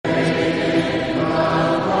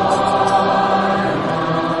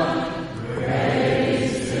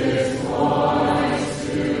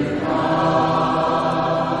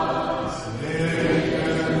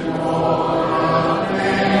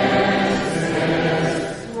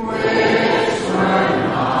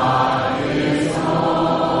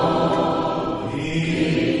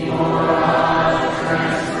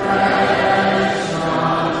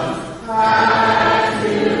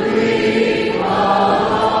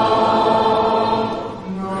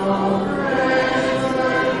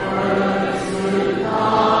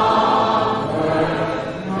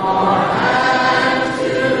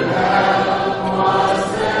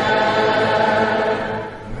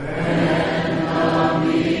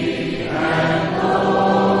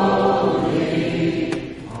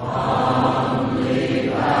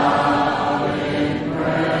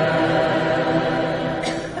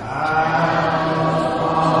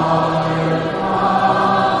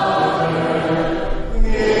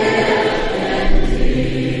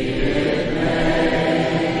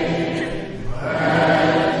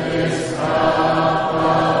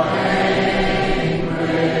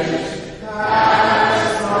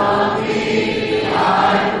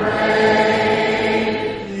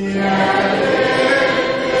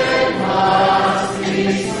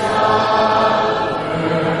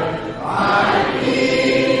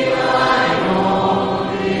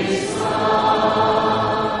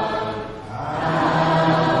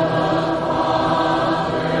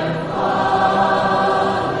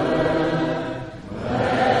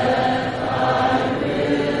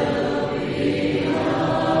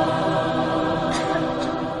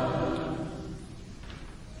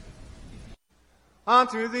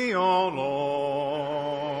Unto thee, O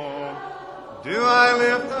Lord, do I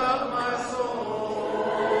lift up my soul.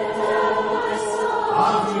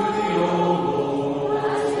 Unto thee, O Lord,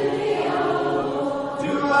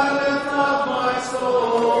 do I lift up my soul.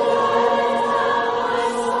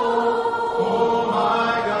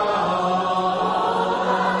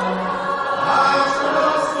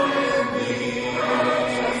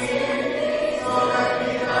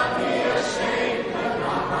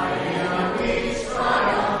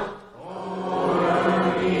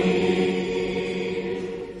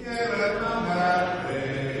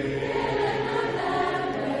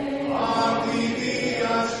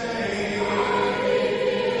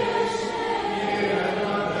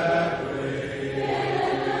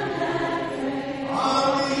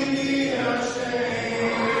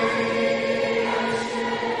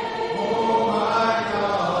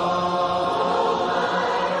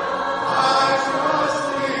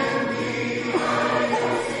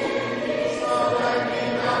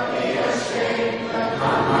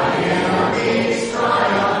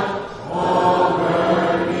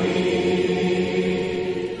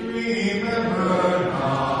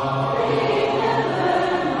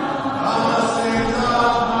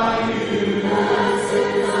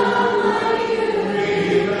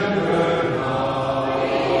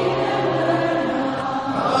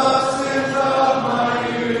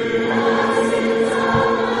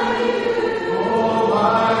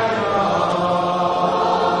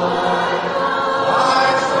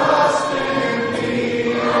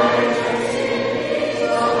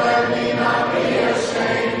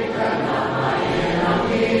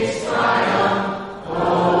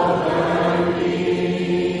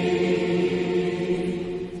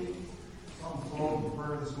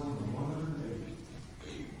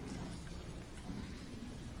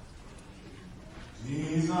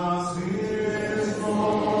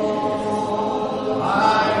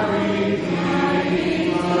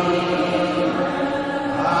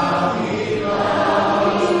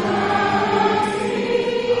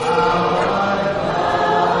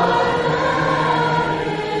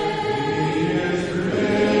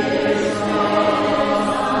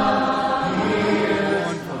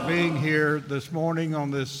 This morning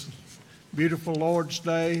on this beautiful Lord's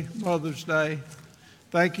Day, Mother's Day.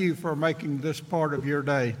 Thank you for making this part of your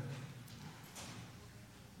day.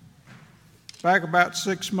 Back about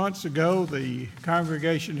 6 months ago, the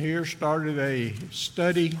congregation here started a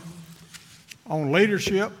study on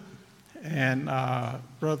leadership, and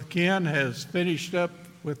Brother Ken has finished up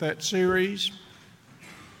with that series.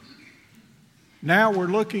 Now we're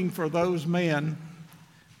looking for those men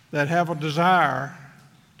that have a desire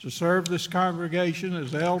to serve this congregation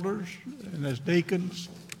as elders and as deacons.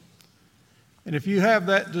 And if you have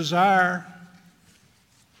that desire,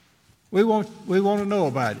 we want to know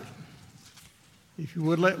about it. If you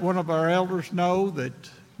would let one of our elders know that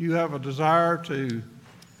you have a desire to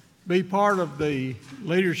be part of the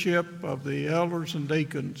leadership of the elders and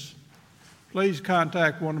deacons, please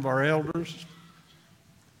contact one of our elders.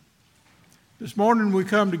 This morning we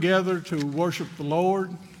come together to worship the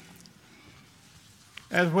Lord.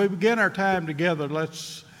 As we begin our time together,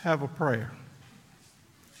 let's have a prayer.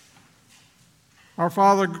 Our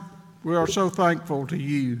Father, we are so thankful to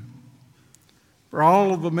you for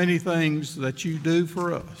all of the many things that you do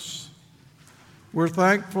for us. We're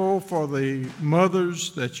thankful for the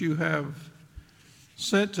mothers that you have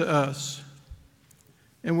sent to us,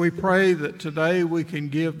 and we pray that today we can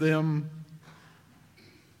give them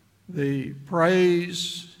the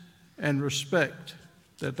praise and respect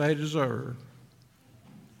that they deserve.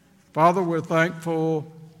 Father, we're thankful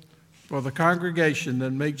for the congregation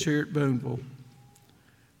that meets here at Boonville.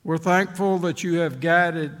 We're thankful that you have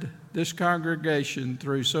guided this congregation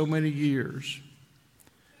through so many years.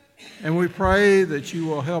 And we pray that you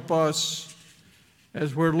will help us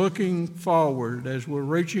as we're looking forward, as we're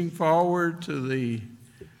reaching forward to the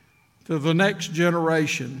next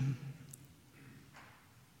generation,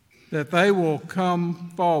 that they will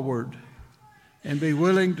come forward and be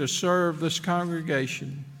willing to serve this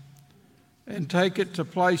congregation and take it to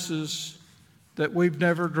places that we've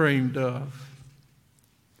never dreamed of.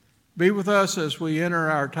 Be with us as we enter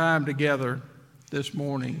our time together this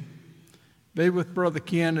morning. Be with Brother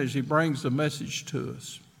Ken as he brings the message to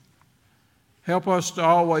us. Help us to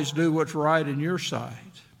always do what's right in your sight.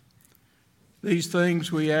 These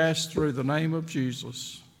things we ask through the name of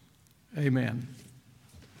Jesus. Amen.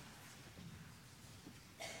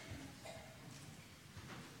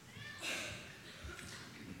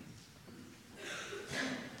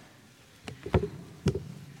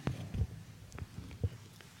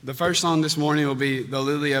 The first song this morning will be The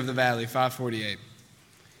Lily of the Valley, 548.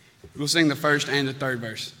 We'll sing the first and the third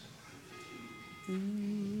verse.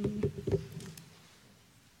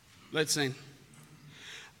 Let's sing.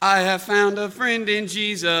 I have found a friend in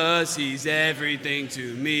Jesus, he's everything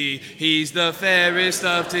to me. He's the fairest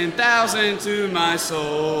of 10,000 to my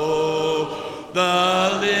soul.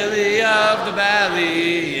 The lily of the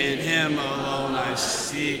valley, in him alone I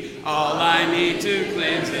see all I need to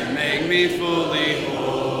cleanse and make me fully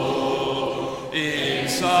whole. In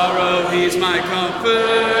sorrow he's my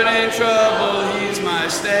comfort, in trouble he's my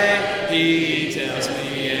stay. He tells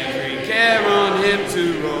me every care on him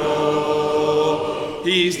to roll.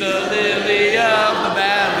 He's the lily of the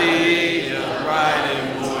valley, a bright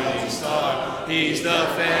and morning star. He's the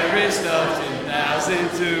fairest of 10,000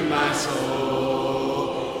 to my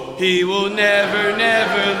soul. He will never,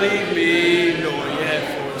 never leave me, nor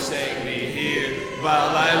yet forsake me here,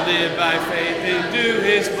 while I live by faith and do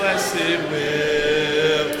his blessed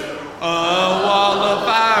will. A wall of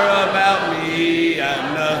fire about me,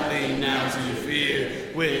 I've nothing now to fear.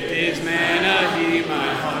 With his manna he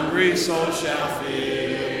my hungry soul shall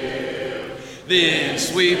fill. Then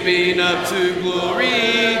sweeping up to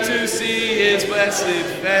glory to see his blessed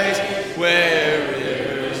face, where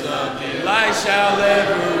rivers of delight shall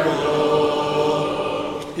ever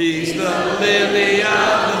roll. He's the lily of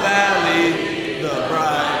the valley, the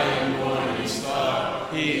bright and morning star.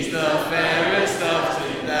 He's the fairest of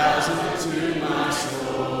 10,000 to my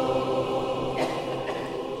soul.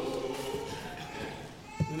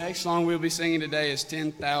 The next song we'll be singing today is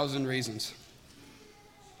 10,000 Reasons.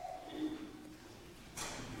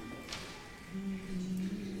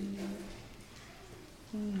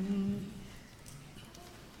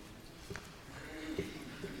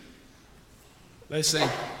 Let's sing.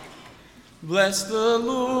 Bless the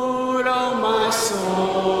Lord, oh my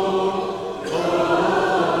soul,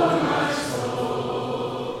 oh my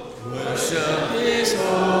soul. Worship his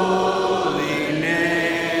holy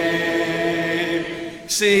name.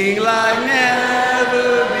 Sing like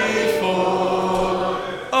never before,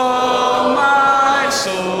 oh my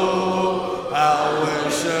soul. I'll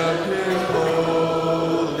worship his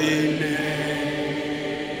holy name.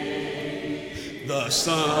 The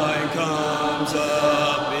sun comes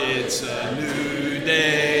up, it's a new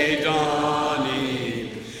day dawning.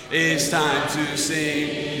 It's time to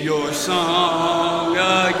sing your song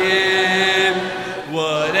again.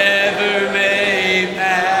 Whatever may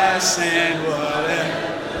pass and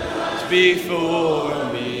whatever's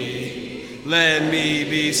before me, let me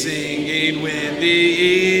be singing when the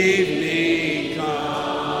evening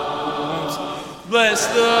comes. Bless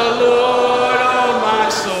the Lord, oh my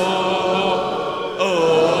soul.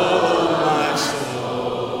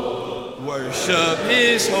 Worship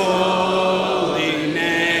his holy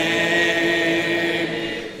name.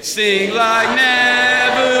 Sing like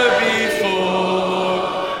never before.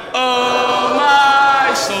 Oh,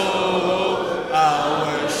 my soul, I'll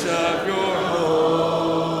worship your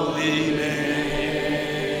holy name.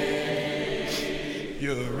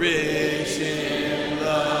 You're rich in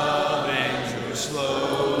love and you're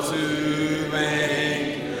slow to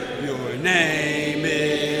anger. Your name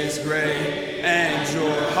is great and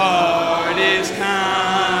your heart is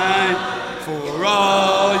kind. For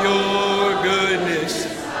all your goodness,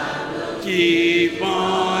 keep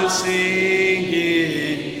on singing.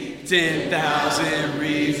 10,000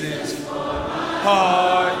 reasons for my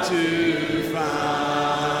heart to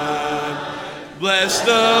find. Bless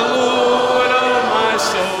the Lord, oh my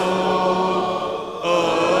soul,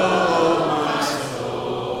 oh my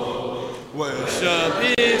soul. Worship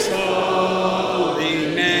his holy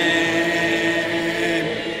name.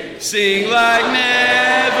 Sing like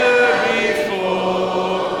never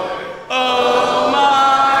before. Oh,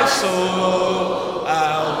 my soul,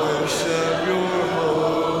 I'll worship your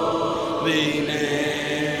holy name.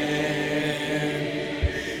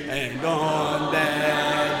 And on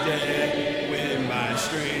that day, when my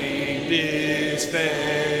strength is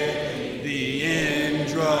fed, the end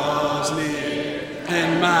draws near,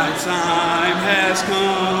 and my time has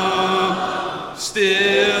come.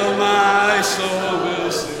 Still, my soul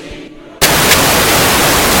will sing.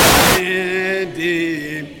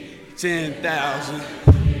 10,000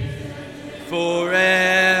 forevermore.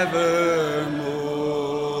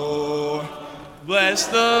 Bless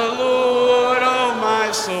the Lord, oh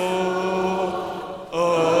my soul,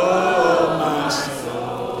 oh my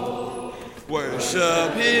soul.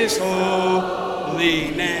 Worship his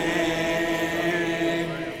holy name.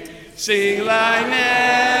 Sing like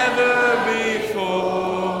never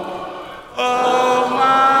before. Oh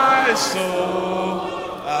my soul,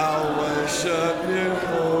 I'll worship your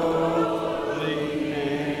holy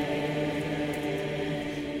name.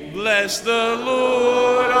 Bless the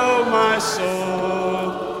Lord, oh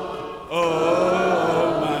soul,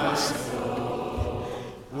 oh my soul,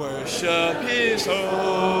 worship his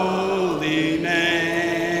holy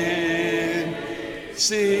name.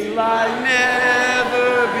 Sing like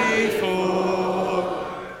never before,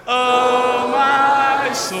 oh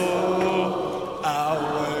my soul, I'll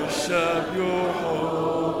worship your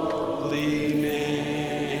holy name.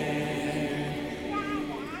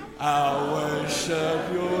 I'll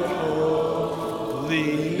worship your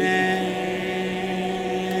holy name.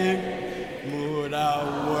 Lord,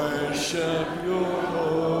 I'll worship your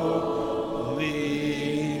holy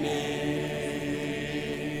name.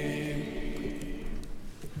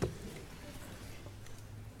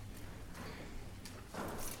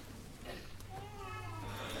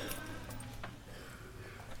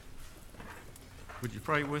 Would you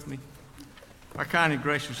pray with me? Our kind and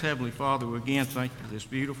gracious Heavenly Father, we again thank you for this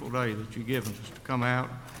beautiful day that you've given us to come out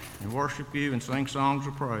and worship you and sing songs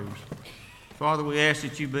of praise. Father, we ask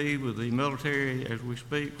that you be with the military as we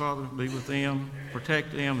speak, Father. Be with them,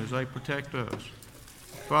 protect them as they protect us.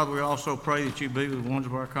 Father, we also pray that you be with the ones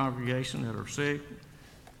of our congregation that are sick.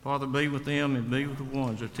 Father, be with them and be with the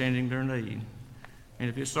ones attending their need. And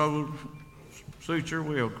if it so suits your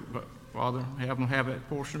will, Father, have them have that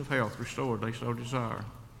portion of health restored they so desire.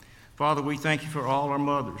 Father, we thank you for all our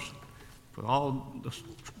mothers, for all the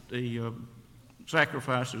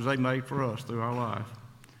sacrifices they made for us through our life.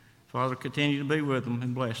 Father, continue to be with them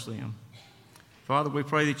and bless them. Father, we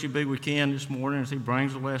pray that you be with Ken this morning as he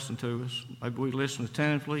brings a lesson to us. Maybe we listen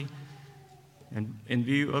attentively and in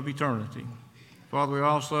view of eternity. Father, we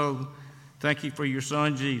also thank you for your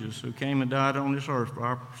Son, Jesus, who came and died on this earth for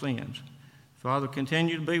our sins. Father,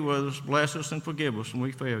 continue to be with us, bless us, and forgive us when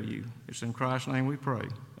we fail you. It's in Christ's name we pray.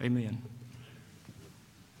 Amen.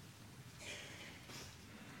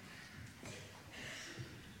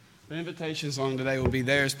 The invitation song today will be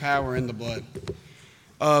There's Power in the Blood.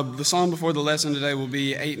 The song before the lesson today will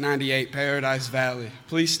be 898, Paradise Valley.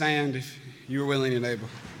 Please stand if you are willing and able.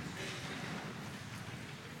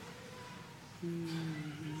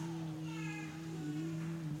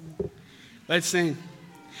 Let's sing.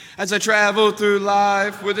 As I travel through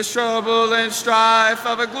life with its trouble and strife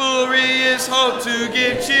of a glorious hope to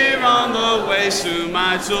give cheer on the way, soon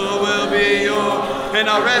my soul will be yours, and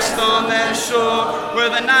I'll rest on that shore where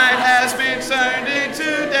the night has been turned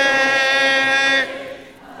into day.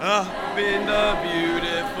 Up in the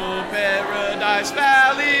beautiful Paradise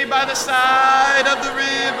Valley by the side of the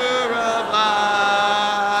river of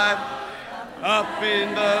life. Up in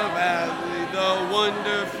the valley, the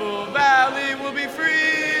wonderful valley will be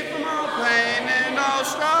free from all pain and all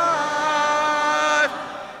strife.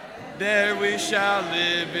 There we shall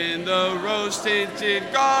live in the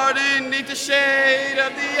rose-tinted garden, neath the shade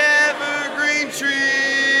of the evergreen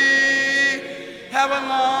tree. How I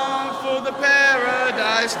long for the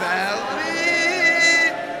Paradise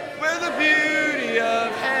Valley, where the beauty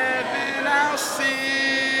of heaven I'll see.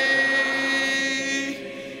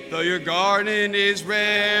 Though your garden is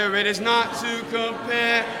rare, it is not to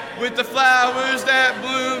compare with the flowers that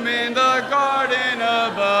bloom in the garden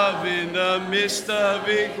above. In the midst of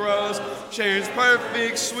it grows Sharon's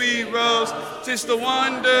perfect sweet rose. 'Tis the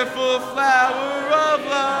wonderful flower of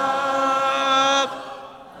love.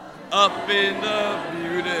 Up in the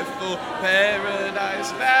beautiful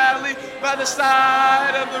Paradise Valley by the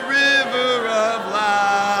side of the river of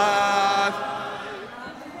life.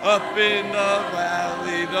 Up in the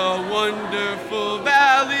valley, the wonderful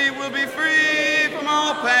valley will be free from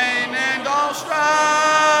all pain and all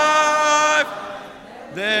strife.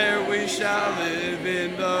 There we shall live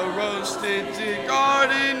in the rose-tinted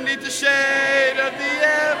garden, neath the shade of the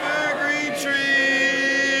evergreen tree.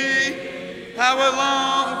 How I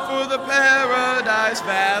long for the Paradise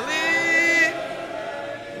Valley,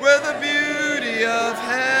 where the beauty of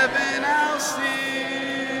heaven I'll see.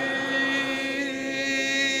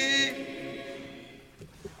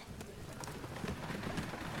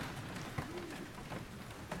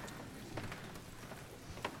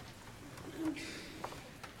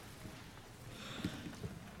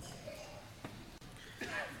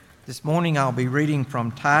 This morning I'll be reading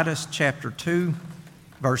from Titus chapter 2,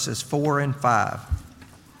 verses 4 and 5.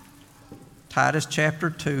 Titus chapter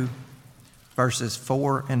 2, verses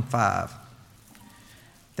 4 and 5.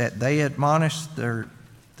 That they admonish the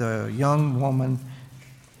young women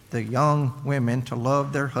to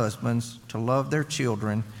love their husbands, to love their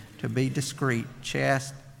children, to be discreet,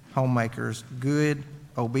 chaste, homemakers, good,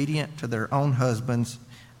 obedient to their own husbands,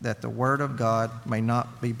 that the word of God may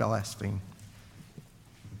not be blasphemed.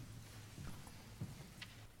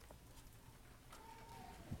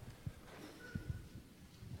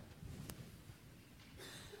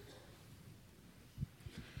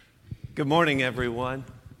 Good morning, everyone.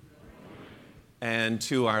 And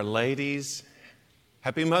to our ladies,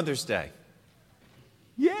 happy Mother's Day.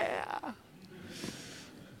 Yeah.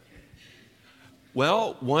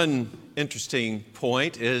 Well, one interesting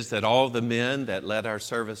point is that all the men that led our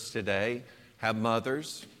service today have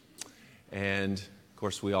mothers. And, of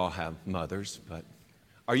course, we all have mothers. But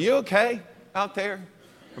are you okay out there?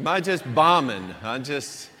 Or am I just bombing?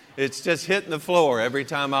 It's just hitting the floor every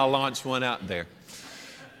time I launch one out there.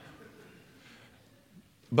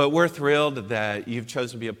 But we're thrilled that you've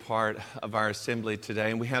chosen to be a part of our assembly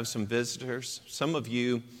today, and we have some visitors. Some of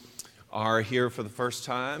you are here for the first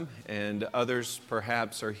time, and others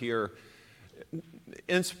perhaps are here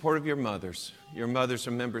in support of your mothers. Your mothers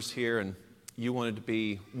are members here, and you wanted to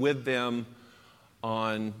be with them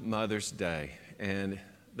on Mother's Day, and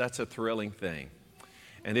that's a thrilling thing.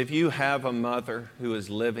 And if you have a mother who is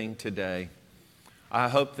living today, I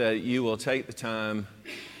hope that you will take the time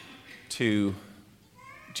to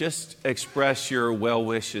just express your well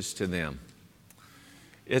wishes to them.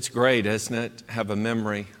 It's great, isn't it, have a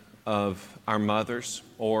memory of our mothers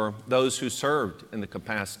or those who served in the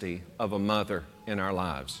capacity of a mother in our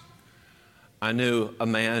lives. I knew a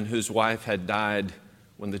man whose wife had died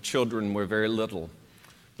when the children were very little,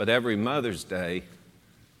 but every Mother's Day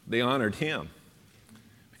they honored him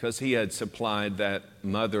because he had supplied that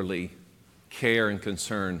motherly care and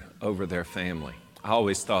concern over their family. I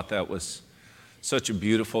always thought that was such a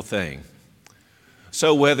beautiful thing.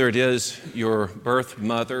 So whether it is your birth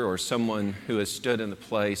mother or someone who has stood in the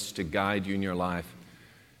place to guide you in your life,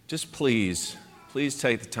 just please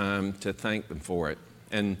take the time to thank them for it.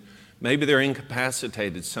 And maybe they're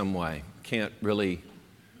incapacitated some way, can't really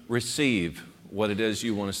receive what it is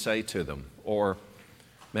you want to say to them. Or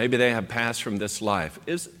maybe they have passed from this life.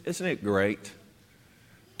 Isn't it great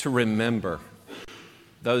to remember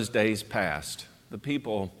those days past, the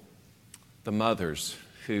people, the mothers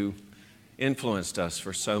who influenced us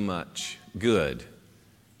for so much good,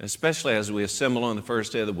 especially as we assemble on the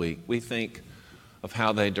first day of the week. We think of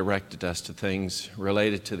how they directed us to things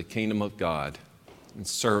related to the kingdom of God and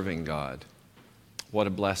serving God. What a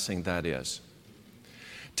blessing that is.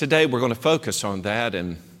 Today we're going to focus on that,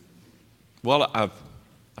 and well, I've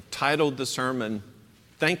titled the sermon,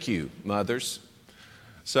 Thank You, Mothers.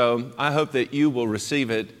 So I hope that you will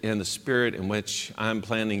receive it in the spirit in which I'm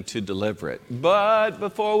planning to deliver it. But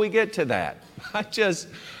before we get to that,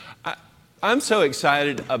 I'm so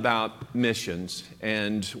excited about missions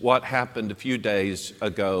and what happened a few days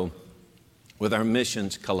ago with our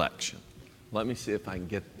missions collection. Let me see if I can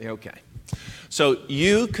get, okay. So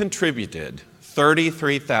you contributed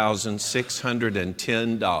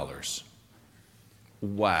 $33,610.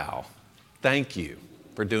 Wow. Thank you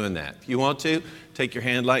for doing that. If you want to, take your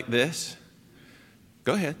hand like this.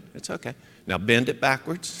 Go ahead. It's okay. Now bend it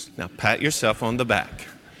backwards. Now pat yourself on the back.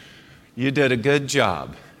 You did a good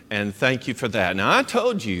job, and thank you for that. Now, I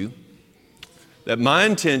told you that my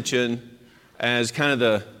intention as kind of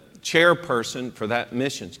the chairperson for that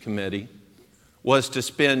missions committee was to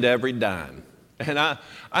spend every dime. And I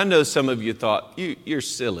know some of you thought, you're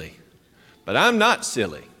silly. But I'm not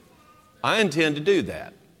silly. I intend to do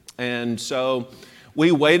that. And so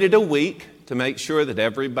we waited a week to make sure that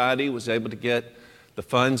everybody was able to get the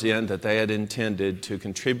funds in that they had intended to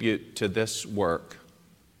contribute to this work.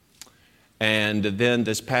 And then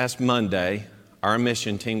this past Monday, our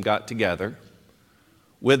mission team got together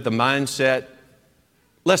with the mindset,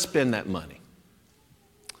 let's spend that money.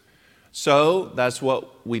 So that's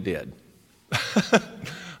what we did.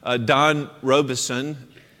 Don Robeson,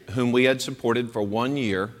 whom we had supported for 1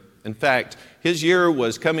 year, in fact, his year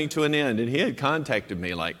was coming to an end, and he had contacted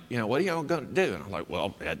me like, what are y'all going to do? And I'm like,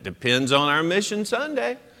 well, that depends on our mission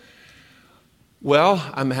Sunday. Well,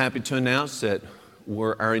 I'm happy to announce that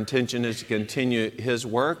our intention is to continue his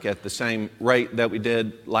work at the same rate that we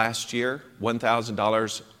did last year,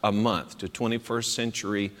 $1,000 a month to 21st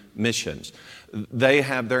Century Missions. They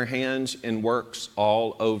have their hands in works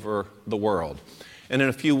all over the world. And in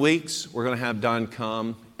a few weeks, we're going to have Don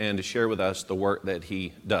come and to share with us the work that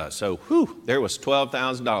he does. So, there was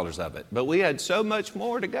 $12,000 of it. But we had so much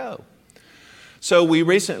more to go. So we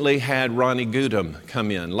recently had Ronnie Goodham come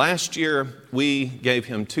in. Last year, we gave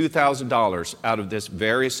him $2,000 out of this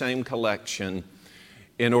very same collection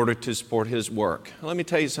in order to support his work. Let me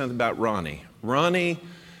tell you something about Ronnie. Ronnie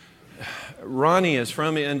is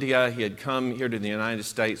from India. He had come here to the United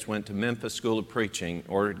States, went to Memphis School of Preaching in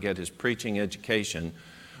order to get his preaching education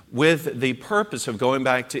with the purpose of going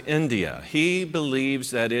back to India. He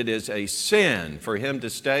believes that it is a sin for him to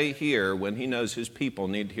stay here when he knows his people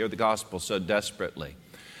need to hear the gospel so desperately.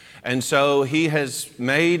 And so he has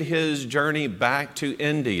made his journey back to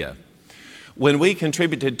India. When we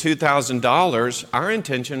contributed $2,000, our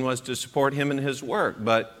intention was to support him in his work,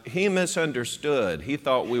 but he misunderstood. He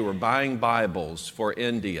thought we were buying Bibles for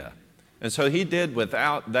India. And so he did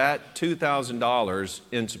without that $2,000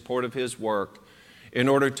 in support of his work in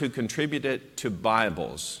order to contribute it to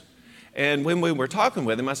Bibles. And when we were talking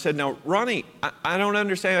with him, I said, now, Ronnie, I don't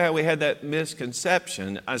understand how we had that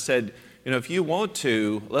misconception. I said, if you want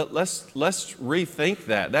to, let's rethink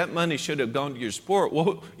that. That money should have gone to your sport.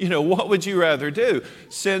 Well, what would you rather do?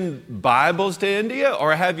 Send Bibles to India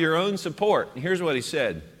or have your own support? And here's what he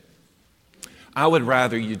said. I would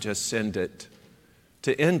rather you just send it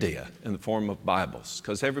to India in the form of Bibles,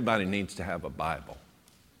 because everybody needs to have a Bible.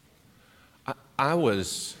 I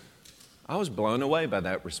was blown away by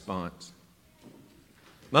that response.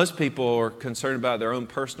 Most people are concerned about their own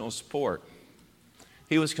personal support.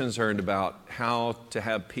 He was concerned about how to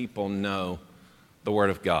have people know the Word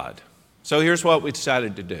of God. So here's what we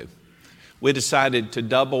decided to do. We decided to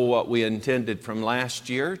double what we intended from last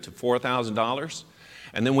year to $4,000.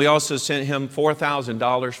 And then we also sent him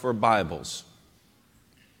 $4,000 for Bibles.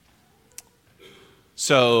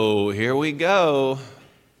 So here we go.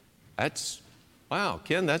 Wow,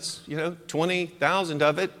 Ken, that's, 20,000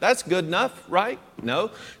 of it. That's good enough, right?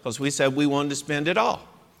 No, because we said we wanted to spend it all.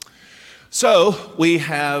 So we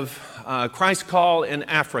have Christ Call in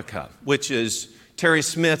Africa, which is Terry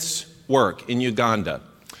Smith's work in Uganda.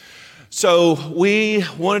 So we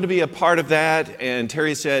wanted to be a part of that, and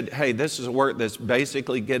Terry said, hey, this is a work that's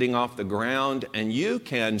basically getting off the ground, and you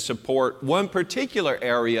can support one particular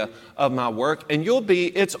area of my work, and you'll be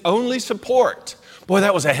its only support. Boy,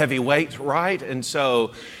 that was a heavy weight, right? And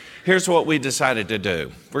so here's what we decided to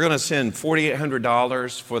do. We're going to send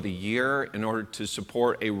 $4,800 for the year in order to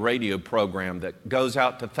support a radio program that goes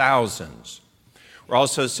out to thousands. We're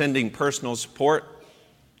also sending personal support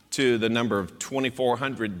to the number of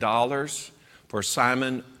 $2,400 for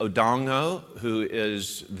Simon Odongo, who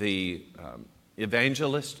is the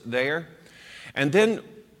evangelist there. And then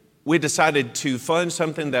we decided to fund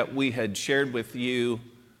something that we had shared with you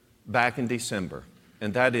back in December,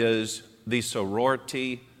 and that is the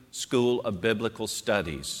Sorority School of Biblical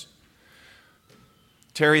Studies.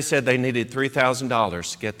 Terry said they needed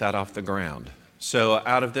 $3,000 to get that off the ground. So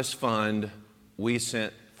out of this fund, we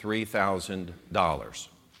sent $3,000.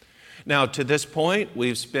 Now, to this point,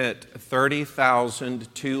 we've spent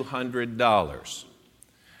 $30,200.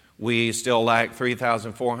 We still lack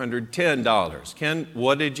 $3,410. Ken,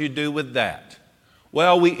 what did you do with that?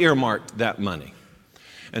 Well, we earmarked that money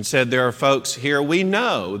and said there are folks here we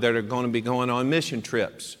know that are going to be going on mission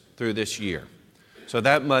trips through this year. So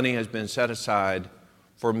that money has been set aside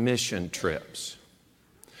for mission trips.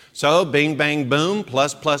 So bing, bang, boom,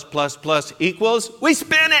 plus equals, we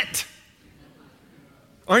spent it.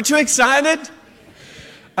 Aren't you excited?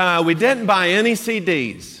 We didn't buy any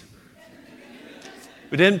CDs.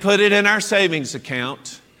 We didn't put it in our savings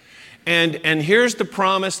account. And here's the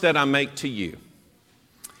promise that I make to you.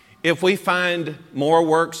 If we find more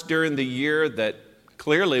works during the year that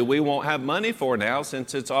clearly we won't have money for now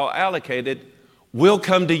since it's all allocated, we'll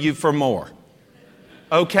come to you for more.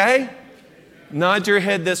 Okay? Nod your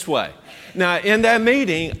head this way. Now, in that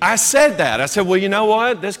meeting, I said that. I said, well, you know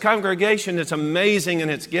what? This congregation is amazing in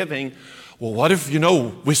its giving. Well, what if,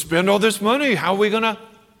 we spend all this money? How are we going to?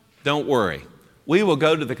 Don't worry. We will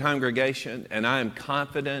go to the congregation, and I am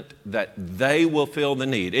confident that they will feel the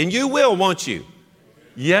need. And you will, won't you?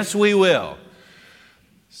 Yes, we will.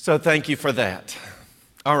 So thank you for that.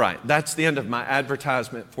 All right, that's the end of my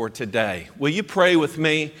advertisement for today. Will you pray with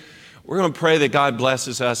me? We're going to pray that God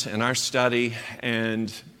blesses us in our study,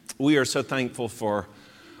 and we are so thankful for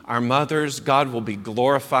our mothers. God will be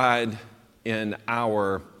glorified in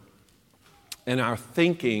our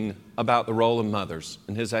thinking about the role of mothers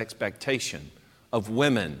and His expectation of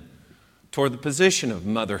women toward the position of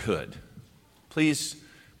motherhood. Please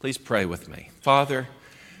pray with me. Father,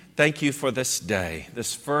 thank you for this day,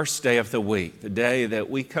 this first day of the week, the day that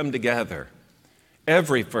we come together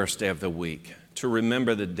every first day of the week to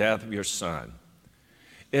remember the death of your Son.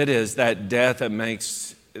 It is that death that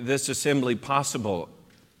makes this assembly possible.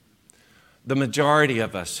 The majority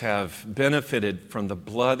of us have benefited from the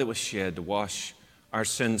blood that was shed to wash our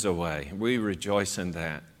sins away. We rejoice in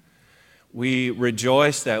that. We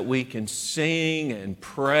rejoice that we can sing and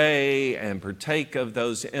pray and partake of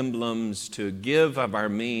those emblems, to give of our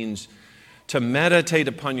means, to meditate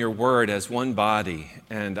upon your word as one body.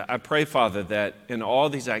 And I pray, Father, that in all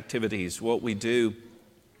these activities, what we do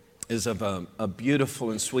is of a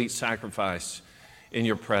beautiful and sweet sacrifice in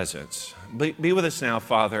your presence. Be with us now,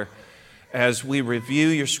 Father, as we review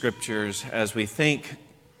your scriptures, as we think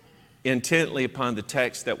intently upon the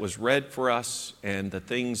text that was read for us and the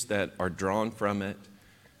things that are drawn from it.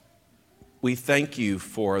 We thank you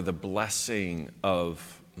for the blessing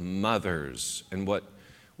of mothers and what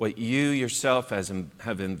you yourself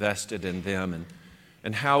have invested in them,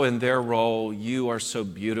 and how in their role you are so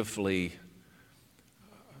beautifully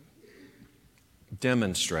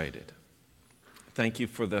demonstrated. Thank you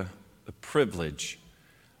for the privilege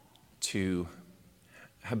to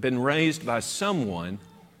have been raised by someone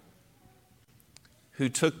who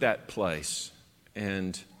took that place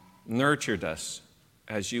and nurtured us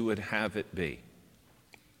as you would have it be.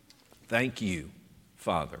 Thank you,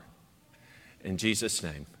 Father. In Jesus'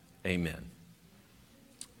 name, amen.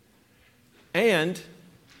 And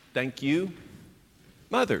thank you,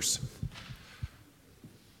 mothers.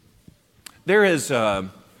 There is a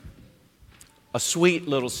sweet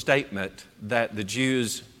little statement that the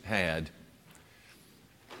Jews had.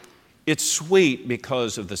 It's sweet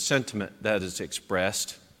because of the sentiment that is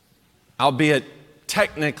expressed, albeit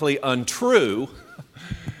technically untrue.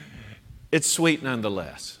 It's sweet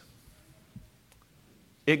nonetheless.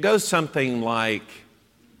 It goes something like,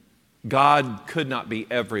 God could not be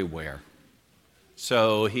everywhere,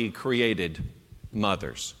 so He created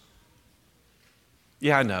mothers.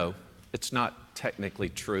 Yeah, I know, it's not technically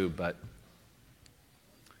true, but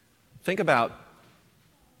think about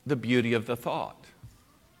the beauty of the thought.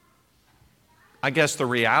 I guess the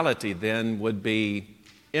reality then would be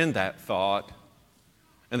in that thought,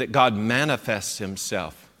 and that God manifests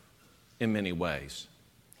Himself in many ways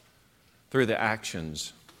through the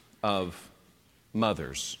actions of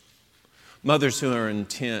mothers who are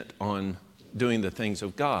intent on doing the things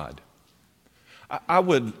of God. I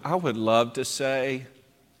would love to say,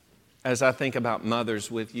 as I think about mothers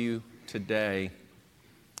with you today,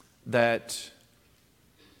 that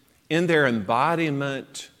in their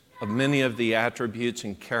embodiment of many of the attributes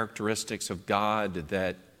and characteristics of God,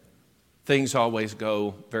 that things always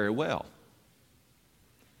go very well.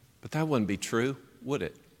 But that wouldn't be true, would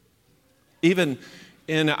it? Even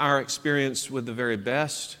in our experience with the very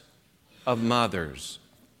best of mothers,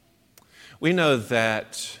 we know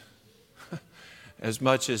that as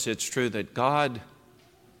much as it's true that God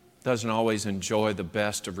doesn't always enjoy the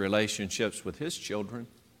best of relationships with His children,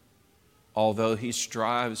 although He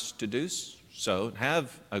strives to do so and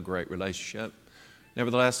have a great relationship,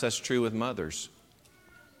 nevertheless, that's true with mothers.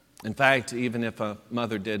 In fact, even if a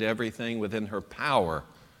mother did everything within her power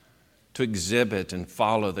to exhibit and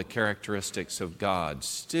follow the characteristics of God,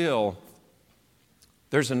 still,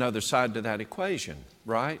 there's another side to that equation,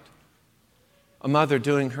 right? A mother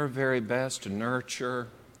doing her very best to nurture,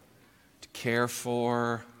 to care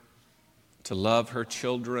for, to love her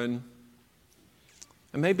children.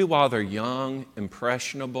 And maybe while they're young,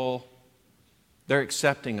 impressionable, they're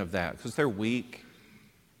accepting of that because they're weak.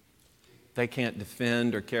 They can't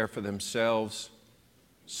defend or care for themselves,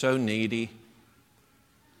 so needy.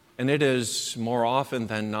 And it is more often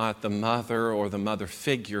than not the mother or the mother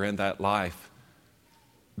figure in that life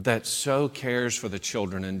that so cares for the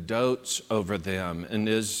children and dotes over them and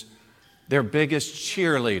is their biggest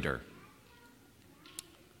cheerleader.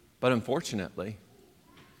 But unfortunately,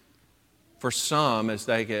 for some, as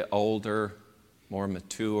they get older, more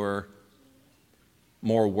mature,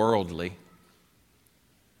 more worldly,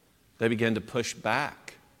 they begin to push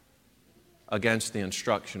back against the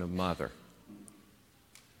instruction of mother.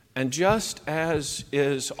 And just as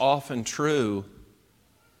is often true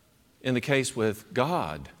in the case with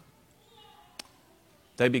God,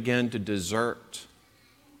 they begin to desert,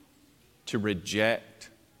 to reject,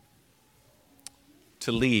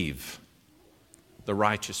 to leave the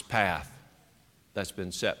righteous path that's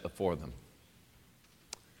been set before them.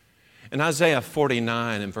 In Isaiah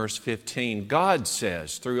 49 and verse 15, God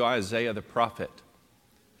says through Isaiah the prophet,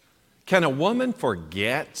 "Can a woman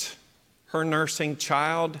forget her nursing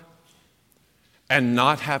child and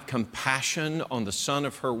not have compassion on the son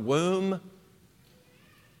of her womb?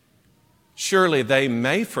 Surely they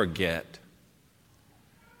may forget,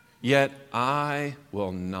 yet I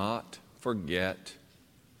will not forget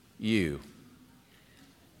you."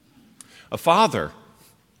 A father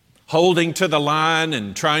holding to the line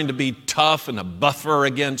and trying to be tough and a buffer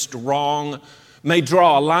against wrong may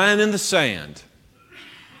draw a line in the sand.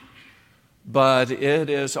 But it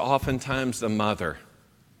is oftentimes the mother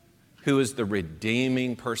who is the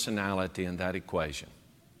redeeming personality in that equation,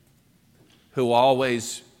 who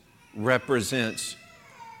always represents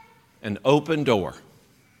an open door,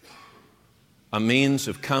 a means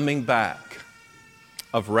of coming back,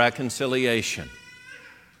 of reconciliation.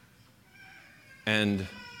 And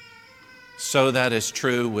so that is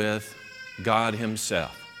true with God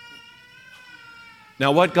Himself.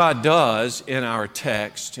 Now, what God does in our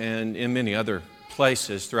text and in many other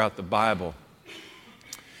places throughout the Bible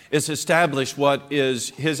is establish what is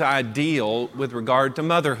His ideal with regard to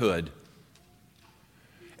motherhood.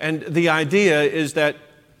 And the idea is that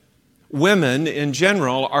women in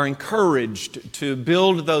general are encouraged to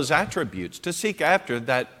build those attributes, to seek after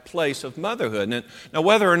that place of motherhood. And now,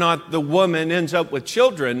 whether or not the woman ends up with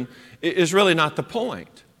children is really not the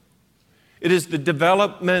point. It is the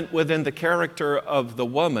development within the character of the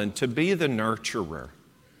woman to be the nurturer,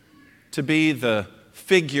 to be the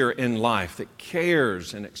figure in life that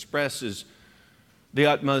cares and expresses the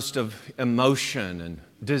utmost of emotion and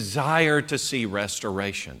desire to see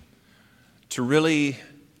restoration, to really,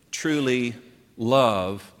 truly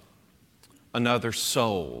love another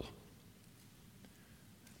soul.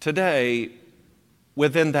 Today,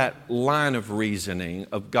 within that line of reasoning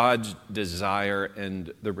of God's desire and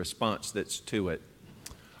the response that's to it,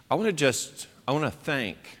 I want to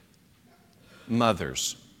thank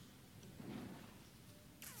mothers.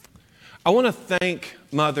 I want to thank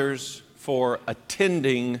mothers for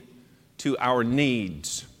attending to our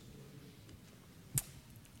needs.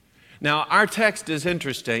 Now, our text is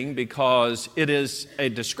interesting because it is a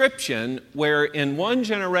description wherein one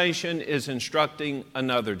generation is instructing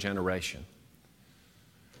another generation.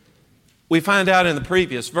 We find out in the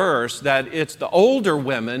previous verse that it's the older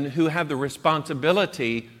women who have the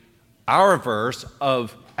responsibility, our verse,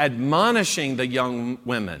 of admonishing the young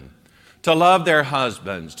women to love their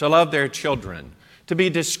husbands, to love their children, to be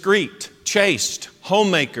discreet, chaste,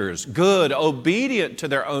 homemakers, good, obedient to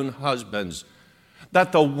their own husbands,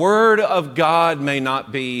 that the word of God may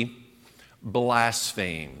not be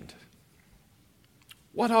blasphemed.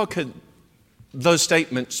 What all could those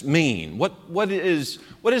statements mean? What is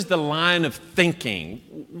the line of thinking?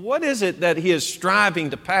 What is it that he is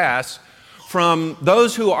striving to pass from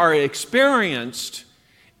those who are experienced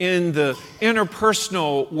in the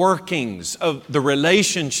interpersonal workings of the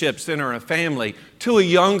relationships in our family to a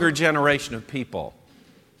younger generation of people?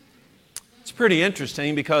 It's pretty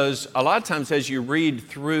interesting because a lot of times as you read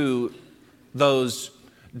through those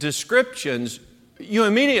descriptions, you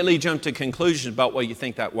immediately jump to conclusions about what you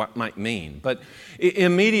think that might mean. But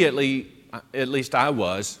immediately, at least I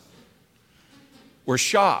was, were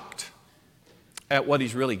shocked at what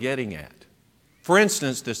he's really getting at. For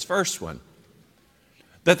instance, this first one,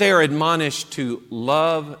 that they are admonished to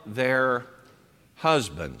love their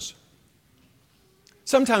husbands.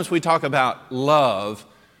 Sometimes we talk about love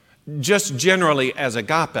just generally as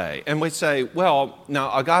agape, and we say, well,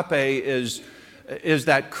 now agape is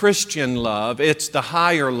that Christian love. It's the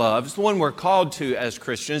higher love. It's the one we're called to as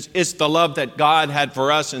Christians. It's the love that God had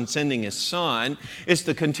for us in sending His Son. It's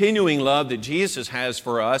the continuing love that Jesus has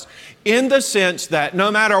for us in the sense that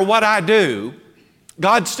no matter what I do,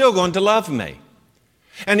 God's still going to love me.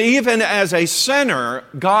 And even as a sinner,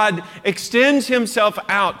 God extends Himself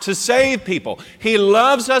out to save people. He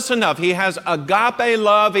loves us enough. He has agape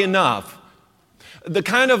love enough. The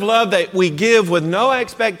kind of love that we give with no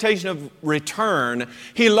expectation of return.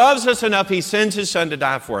 He loves us enough, He sends His Son to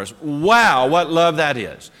die for us. Wow, what love that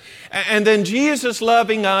is. And then Jesus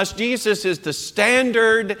loving us, Jesus is the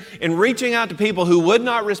standard in reaching out to people who would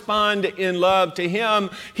not respond in love to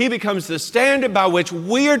Him. He becomes the standard by which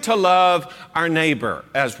we're to love our neighbor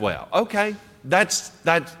as well. Okay, that's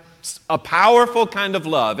a powerful kind of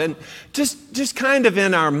love. And just kind of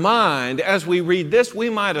in our mind, as we read this,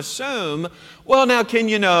 we might assume, well, now,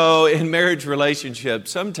 in marriage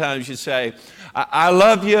relationships, sometimes you say, I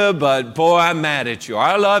love you, but boy, I'm mad at you. Or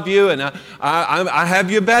I love you, and I have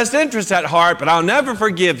your best interest at heart, but I'll never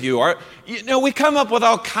forgive you. Or, we come up with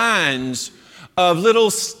all kinds of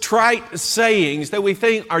little trite sayings that we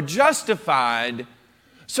think are justified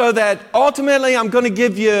so that ultimately I'm going to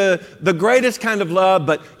give you the greatest kind of love,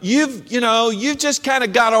 but you've just kind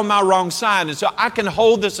of got on my wrong side, and so I can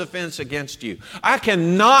hold this offense against you. I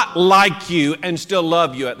cannot like you and still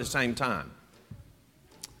love you at the same time.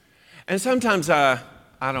 And sometimes I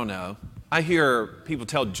hear people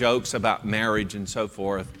tell jokes about marriage and so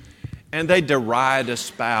forth, and they deride a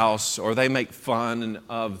spouse or they make fun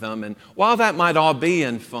of them. And while that might all be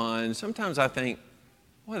in fun, sometimes I think,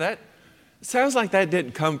 boy, that sounds like that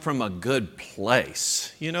didn't come from a good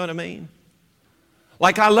place. You know what I mean?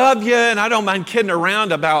 Like, I love you and I don't mind kidding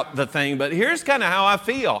around about the thing, but here's kind of how I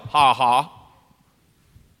feel. Ha ha.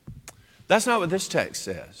 That's not what this text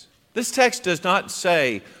says. This text does not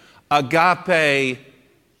say, agape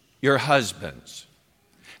your husbands.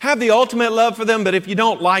 Have the ultimate love for them, but if you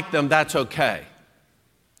don't like them, that's okay.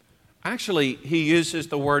 Actually, he uses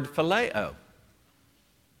the word phileo.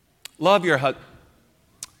 Love your husband.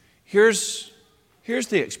 Here's Here's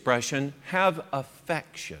the expression, have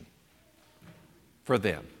affection for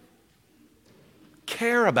them.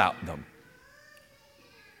 Care about them.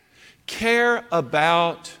 Care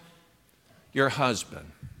about your husband.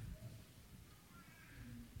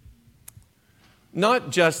 Not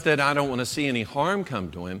just that I don't want to see any harm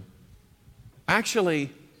come to him. Actually,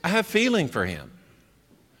 I have feeling for him.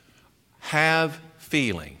 Have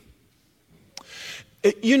feeling.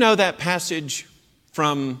 You know that passage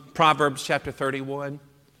from Proverbs chapter 31?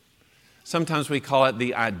 Sometimes we call it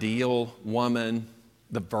the ideal woman,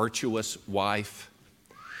 the virtuous wife.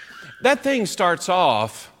 That thing starts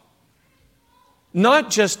off not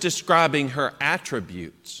just describing her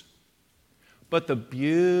attributes, but the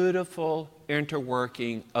beautiful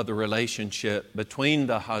interworking of the relationship between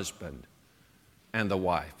the husband and the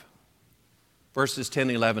wife. Verses 10,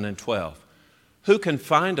 11, and 12. Who can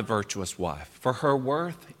find a virtuous wife? For her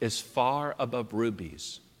worth is far above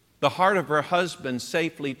rubies. The heart of her husband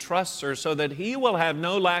safely trusts her so that he will have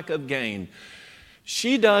no lack of gain.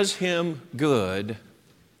 She does him good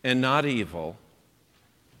and not evil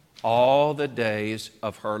all the days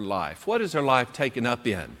of her life. What is her life taken up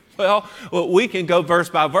in? Well, we can go verse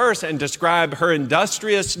by verse and describe her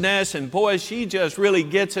industriousness, and boy, she just really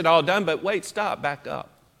gets it all done. But wait, stop, back up.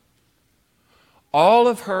 All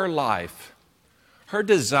of her life, her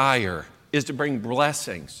desire is to bring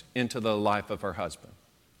blessings into the life of her husband.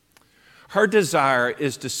 Her desire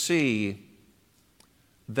is to see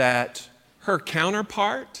that her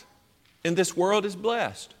counterpart in this world is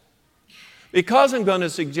blessed. Because I'm going to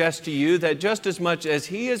suggest to you that just as much as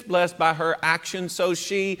he is blessed by her actions, so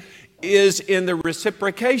she is in the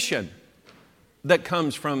reciprocation that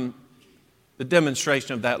comes from the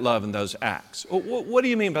demonstration of that love and those acts. What do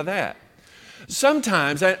you mean by that?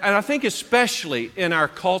 Sometimes, and I think especially in our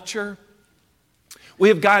culture, we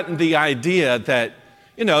have gotten the idea that,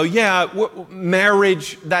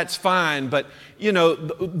 marriage, that's fine, but,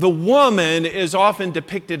 the woman is often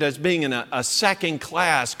depicted as being in a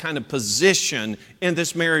second-class kind of position in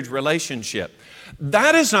this marriage relationship.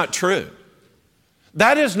 That is not true.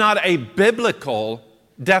 That is not a biblical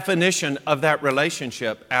definition of that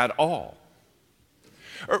relationship at all.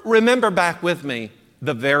 Remember back with me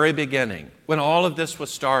the very beginning, when all of this was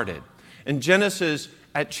started. In Genesis,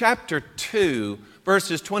 at chapter 2,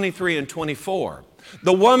 verses 23 and 24,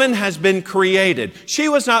 the woman has been created. She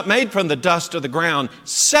was not made from the dust of the ground,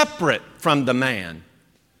 separate from the man.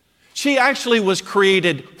 She actually was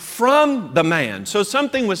created from the man. So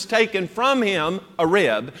something was taken from him, a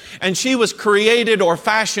rib, and she was created or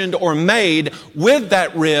fashioned or made with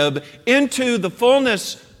that rib into the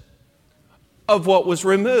fullness of what was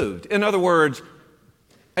removed. In other words,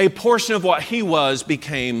 a portion of what he was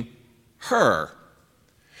became her.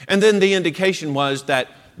 And then the indication was that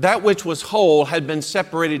which was whole had been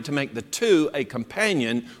separated to make the two a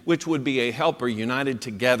companion, which would be a helper united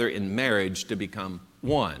together in marriage to become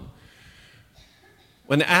one.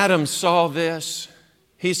 When Adam saw this,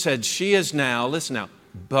 he said, she is now, listen now,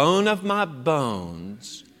 bone of my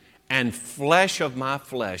bones and flesh of my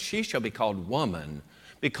flesh. She shall be called woman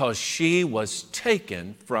because she was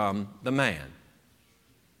taken from the man.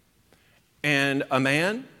 And a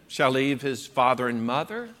man shall leave his father and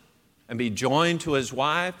mother and be joined to his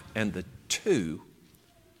wife, and the two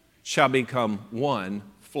shall become one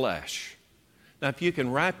flesh. Now, if you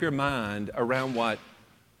can wrap your mind around what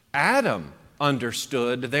Adam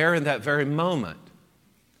understood there in that very moment,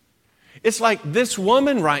 it's like this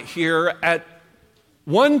woman right here at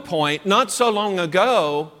one point, not so long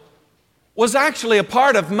ago, was actually a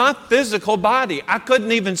part of my physical body. I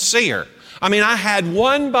couldn't even see her. I had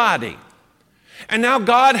one body. And now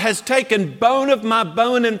God has taken bone of my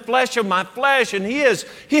bone and flesh of my flesh, and He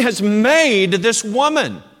has made this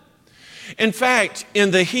woman. In fact, in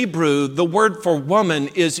the Hebrew, the word for woman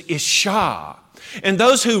is Isha. And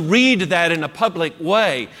those who read that in a public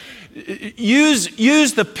way use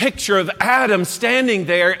the picture of Adam standing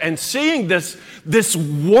there and seeing this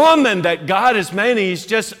woman that God has made, and he's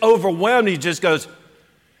just overwhelmed. He just goes,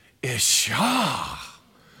 Isha.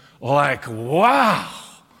 Like, wow.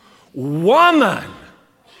 Woman.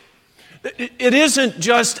 It isn't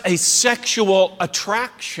just a sexual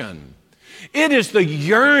attraction. It is the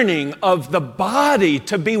yearning of the body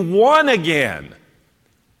to be one again.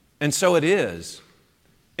 And so it is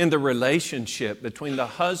in the relationship between the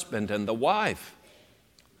husband and the wife.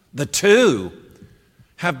 The two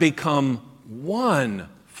have become one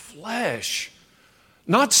flesh,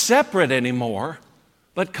 not separate anymore,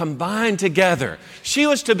 but combined together. She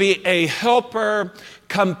was to be a helper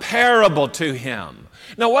comparable to him.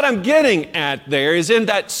 Now, what I'm getting at there is in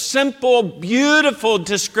that simple, beautiful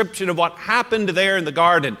description of what happened there in the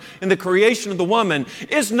garden, in the creation of the woman,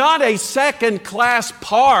 is not a second-class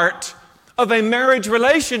part of a marriage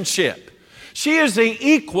relationship. She is the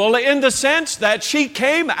equal in the sense that she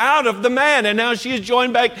came out of the man, and now she is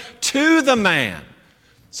joined back to the man.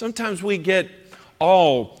 Sometimes we get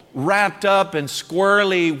all wrapped up and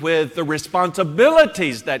squirrely with the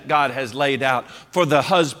responsibilities that God has laid out for the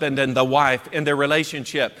husband and the wife in their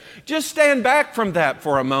relationship. Just stand back from that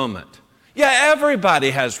for a moment. Yeah,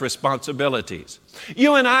 everybody has responsibilities.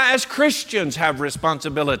 You and I as Christians have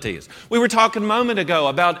responsibilities. We were talking a moment ago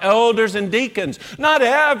about elders and deacons. Not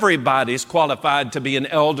everybody's qualified to be an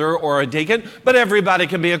elder or a deacon, but everybody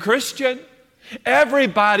can be a Christian.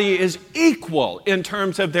 Everybody is equal in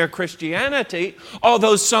terms of their Christianity,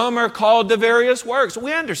 although some are called to various works.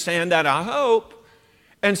 We understand that, I hope.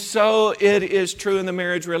 And so it is true in the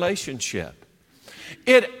marriage relationship.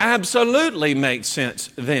 It absolutely makes sense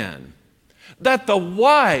then that the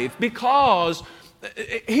wife, because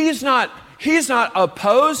he's not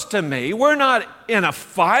opposed to me. We're not in a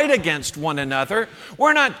fight against one another.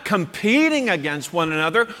 We're not competing against one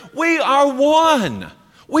another. We are one.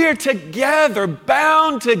 We are together,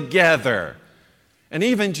 bound together. And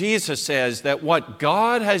even Jesus says that what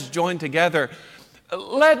God has joined together,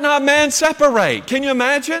 let not man separate. Can you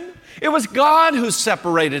imagine? It was God who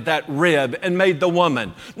separated that rib and made the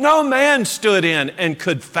woman. No man stood in and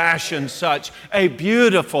could fashion such a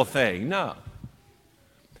beautiful thing. No.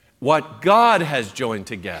 What God has joined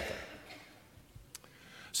together.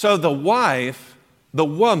 So the wife, the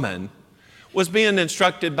woman, was being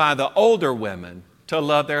instructed by the older women to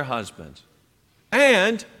love their husbands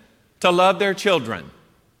and to love their children.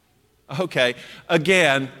 Okay,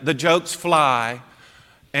 again, the jokes fly,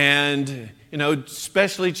 and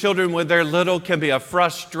especially children when they're little can be a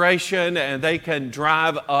frustration and they can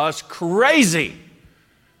drive us crazy.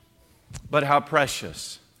 But how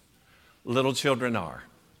precious little children are.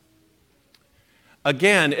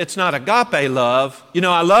 Again, it's not agape love.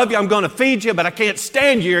 I love you, I'm going to feed you, but I can't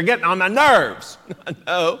stand you, you're getting on my nerves.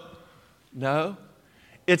 No.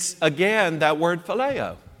 It's, again, that word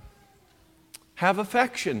phileo. Have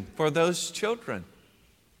affection for those children.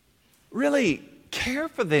 Really care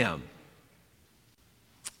for them.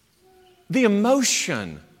 The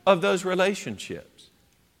emotion of those relationships.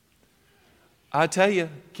 I tell you,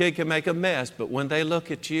 kid can make a mess, but when they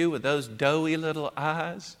look at you with those doughy little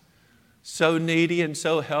eyes, so needy and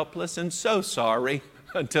so helpless and so sorry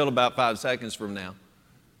until about 5 seconds from now.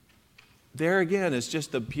 There again is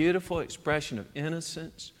just a beautiful expression of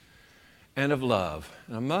innocence and of love.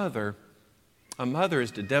 And a mother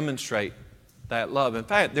is to demonstrate that love. In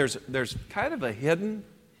fact, there's kind of a hidden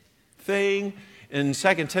thing in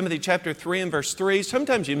 2 Timothy chapter 3 and verse 3.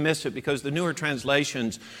 Sometimes you miss it because the newer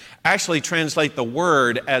translations actually translate the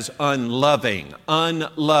word as unloving.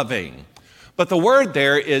 But the word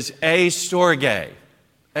there is astorge.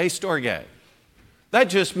 Astorge. That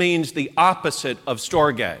just means the opposite of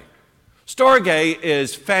storge. Storge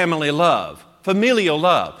is family love, familial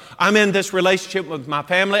love. I'm in this relationship with my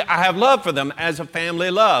family. I have love for them as a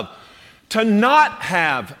family love. To not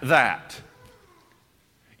have that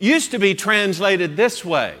used to be translated this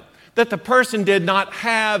way, that the person did not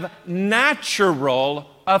have natural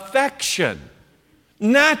affection.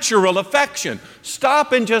 Natural affection.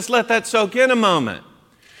 Stop and just let that soak in a moment.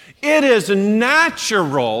 It is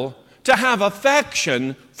natural to have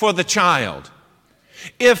affection for the child.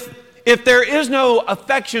 If there is no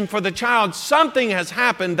affection for the child, something has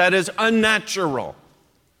happened that is unnatural.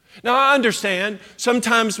 Now, I understand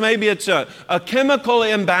sometimes maybe it's a chemical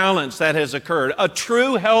imbalance that has occurred, a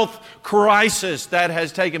true health crisis that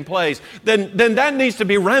has taken place. Then that needs to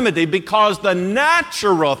be remedied, because the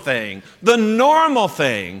natural thing, the normal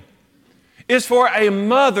thing, is for a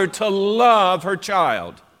mother to love her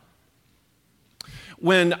child.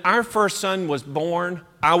 When our first son was born,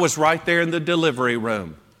 I was right there in the delivery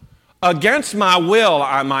room. Against my will,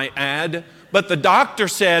 I might add, but the doctor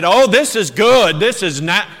said, "Oh, this is good, this is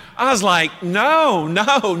not." I was like,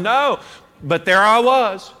 no. But there I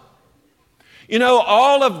was.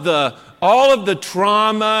 All of the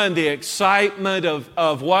trauma and the excitement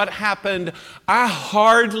of what happened, I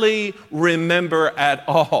hardly remember at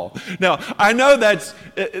all. Now, I know that's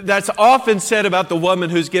often said about the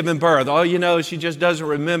woman who's given birth. Oh, she just doesn't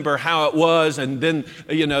remember how it was, and then,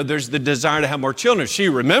 there's the desire to have more children. If she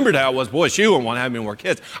remembered how it was, boy, she wouldn't want to have any more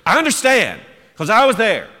kids. I understand, because I was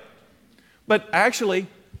there. But actually,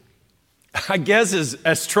 I guess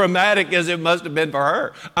as traumatic as it must have been for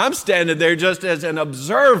her. I'm standing there just as an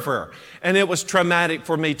observer, and it was traumatic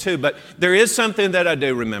for me too. But there is something that I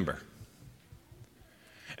do remember.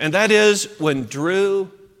 And that is when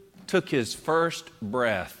Drew took his first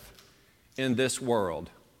breath in this world,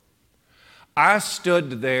 I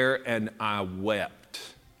stood there and I wept.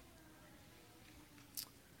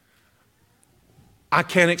 I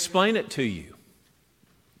can't explain it to you.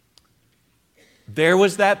 There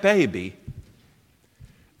was that baby,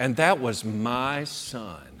 and that was my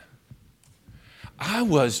son. I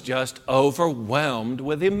was just overwhelmed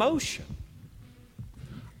with emotion.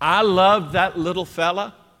 I loved that little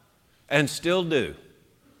fella and still do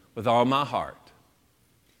with all my heart.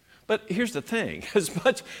 But here's the thing, as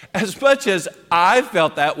much as I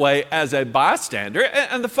felt that way as a bystander,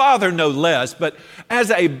 and the father no less, but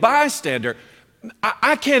as a bystander,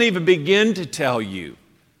 I can't even begin to tell you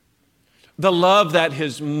the love that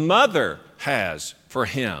his mother has for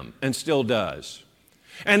him and still does.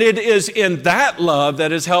 And it is in that love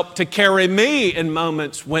that has helped to carry me in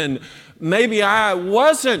moments when maybe I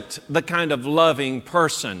wasn't the kind of loving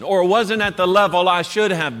person or wasn't at the level I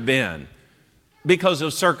should have been because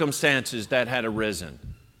of circumstances that had arisen.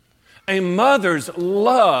 A mother's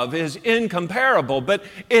love is incomparable, but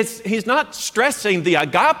he's not stressing the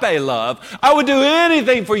agape love. I would do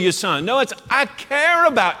anything for you, son. No, it's I care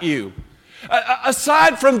about you.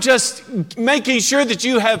 Aside from just making sure that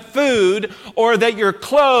you have food or that you're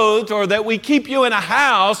clothed or that we keep you in a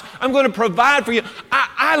house, I'm going to provide for you.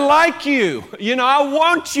 I like you. I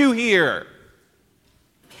want you here.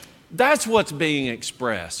 That's what's being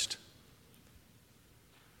expressed.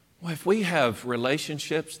 Well, if we have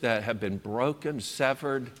relationships that have been broken,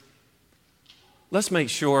 severed, let's make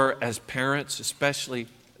sure as parents, especially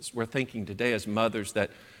as we're thinking today as mothers,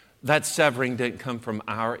 that severing didn't come from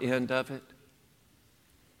our end of it,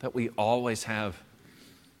 that we always have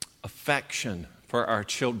affection for our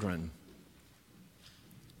children.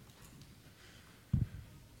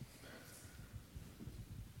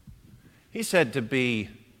 He said to be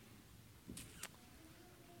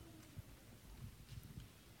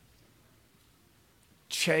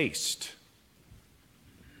chaste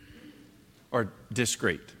or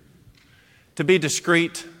discreet. To be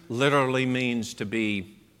discreet literally means to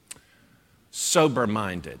be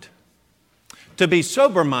sober-minded. To be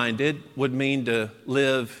sober-minded would mean to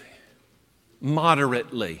live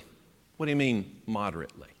moderately. What do you mean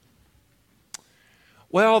moderately?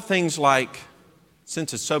 Well, things like,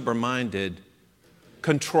 since it's sober-minded,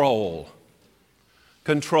 control.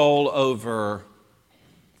 Control over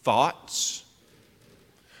thoughts.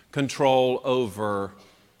 Control over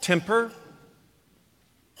temper.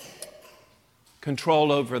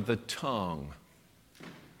 Control over the tongue.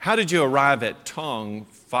 How did you arrive at tongue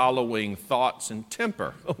following thoughts and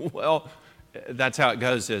temper? Well, that's how it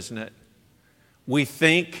goes, isn't it? We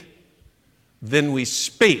think, then we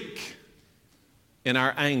speak in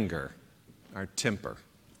our anger, our temper.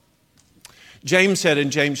 James said in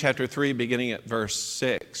James chapter 3, beginning at verse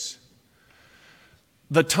 6,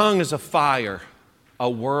 the tongue is a fire, a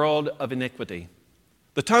world of iniquity.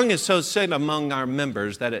 The tongue is so set among our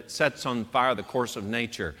members that it sets on fire the course of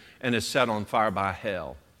nature and is set on fire by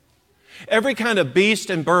hell. Every kind of beast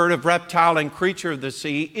and bird, of reptile and creature of the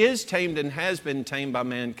sea is tamed and has been tamed by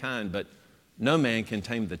mankind, but no man can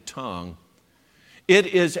tame the tongue. It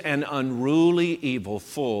is an unruly evil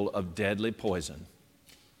full of deadly poison.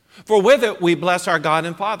 For with it we bless our God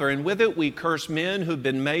and Father, and with it we curse men who've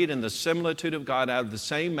been made in the similitude of God. Out of the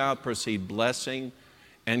same mouth proceed blessing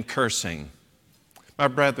and cursing. My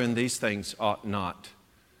brethren, these things ought not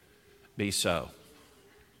be so.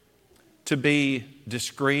 To be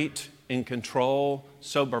discreet, in control,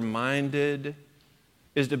 sober-minded,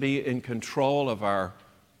 is to be in control of our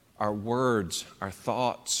words, our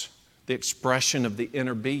thoughts, the expression of the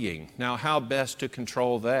inner being. Now, how best to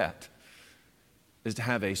control that is to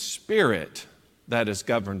have a spirit that is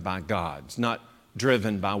governed by God. It's not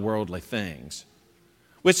driven by worldly things,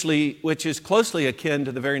 which is closely akin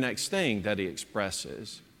to the very next thing that he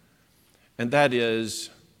expresses, and that is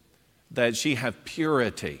that she have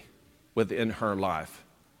purity within her life,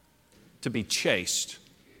 to be chaste.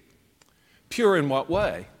 Pure in what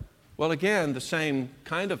way? Well, again, the same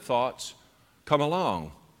kind of thoughts come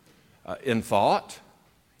along. In thought,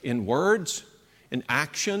 in words, in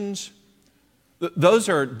actions. Those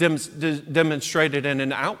are demonstrated in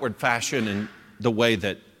an outward fashion in the way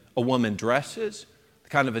that a woman dresses, the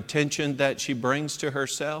kind of attention that she brings to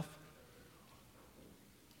herself.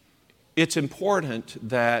 It's important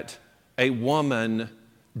that a woman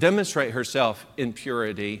demonstrate herself in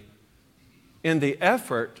purity in the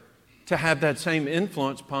effort to have that same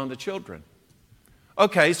influence upon the children.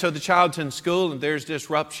 Okay, so the child's in school and there's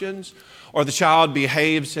disruptions, or the child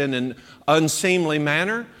behaves in an unseemly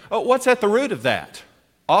manner. What's at the root of that?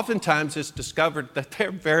 Oftentimes it's discovered that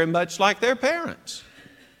they're very much like their parents.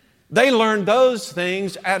 They learned those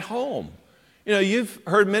things at home. You know, you've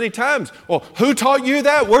heard many times, well, who taught you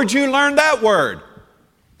that? Where'd you learn that word?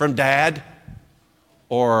 From dad,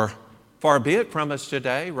 or far be it from us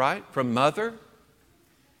today, right? From mother.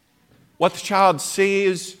 What the child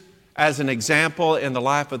sees as an example in the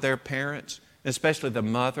life of their parents, especially the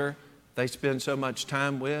mother they spend so much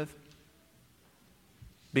time with,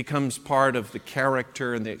 becomes part of the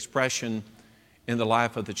character and the expression in the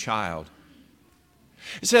life of the child.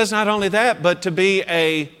 It says not only that, but to be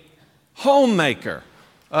a homemaker.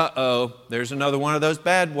 There's another one of those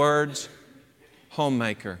bad words,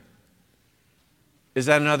 homemaker. Is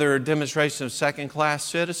that another demonstration of second-class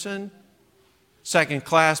citizen?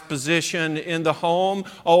 Second-class position in the home?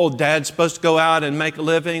 Oh, dad's supposed to go out and make a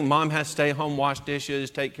living. Mom has to stay home, wash dishes,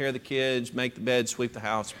 take care of the kids, make the bed, sweep the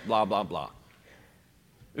house, blah, blah, blah.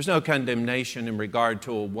 There's no condemnation in regard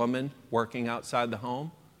to a woman working outside the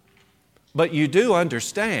home. But you do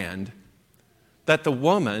understand that the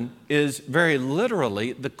woman is very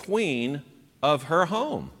literally the queen of her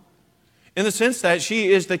home, in the sense that she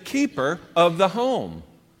is the keeper of the home.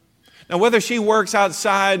 Now, whether she works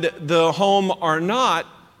outside the home or not,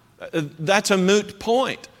 that's a moot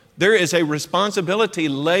point. There is a responsibility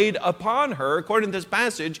laid upon her, according to this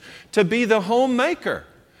passage, to be the homemaker,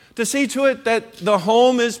 to see to it that the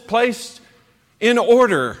home is placed in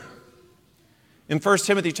order. In 1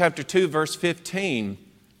 Timothy chapter 2, verse 15,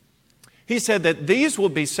 he said that these will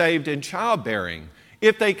be saved in childbearing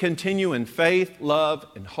if they continue in faith, love,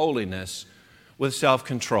 and holiness with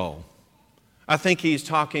self-control. I think he's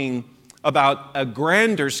talking about a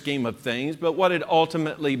grander scheme of things, but what it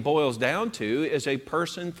ultimately boils down to is a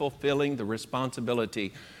person fulfilling the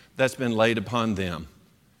responsibility that's been laid upon them.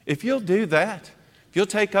 If you'll do that, if you'll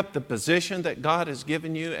take up the position that God has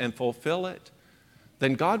given you and fulfill it,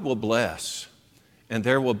 then God will bless, and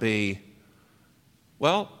there will be,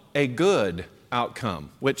 well, a good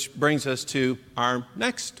outcome, which brings us to our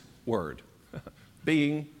next word,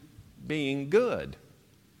 being good.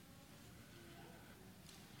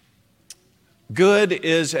 Good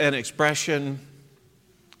is an expression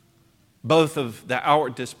both of the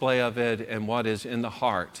outward display of it and what is in the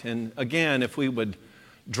heart. And again, if we would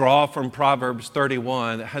draw from Proverbs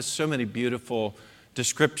 31, it has so many beautiful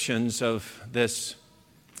descriptions of this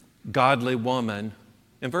godly woman.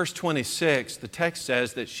 In verse 26, the text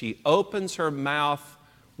says that she opens her mouth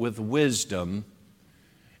with wisdom,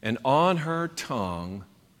 and on her tongue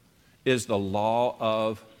is the law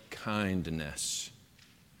of kindness.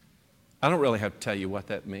 I don't really have to tell you what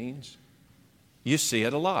that means. You see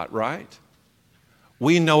it a lot, right?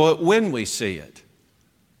 We know it when we see it.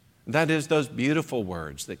 That is those beautiful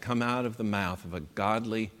words that come out of the mouth of a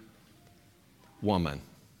godly woman.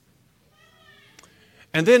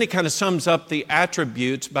 And then he kind of sums up the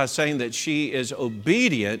attributes by saying that she is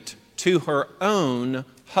obedient to her own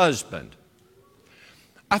husband.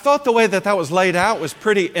 I thought the way that was laid out was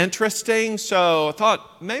pretty interesting, so I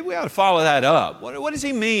thought maybe we ought to follow that up. What does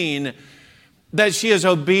he mean that she is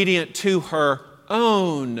obedient to her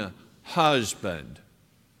own husband?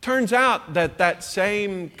 Turns out that that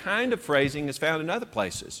same kind of phrasing is found in other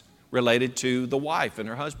places related to the wife and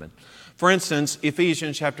her husband. For instance,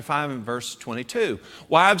 Ephesians chapter 5 and verse 22.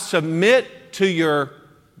 Wives, submit to your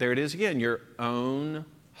own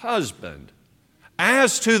husband,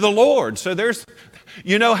 as to the Lord. So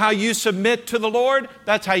you know how you submit to the Lord?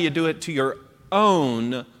 That's how you do it to your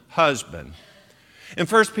own husband. In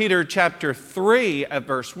 1 Peter chapter 3 at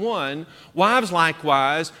verse 1, wives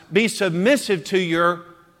likewise, be submissive to your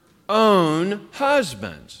own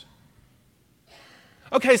husbands.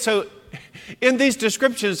 Okay, so in these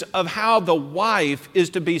descriptions of how the wife is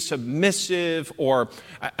to be submissive, or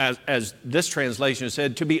as this translation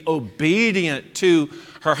said, to be obedient to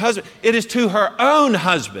her husband, it is to her own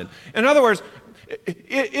husband. In other words,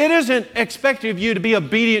 it isn't expected of you to be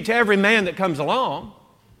obedient to every man that comes along.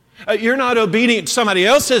 You're not obedient to somebody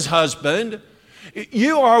else's husband.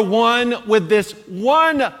 You are one with this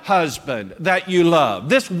one husband that you love,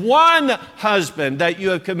 this one husband that you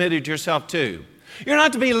have committed yourself to. You're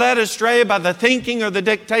not to be led astray by the thinking or the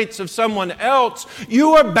dictates of someone else.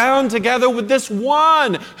 You are bound together with this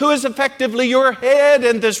one who is effectively your head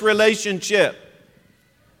in this relationship.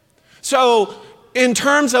 So, in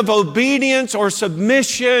terms of obedience or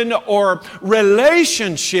submission or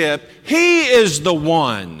relationship, he is the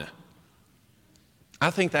one.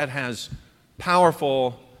 I think that has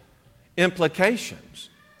powerful implications.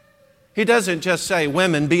 He doesn't just say,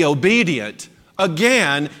 women, be obedient,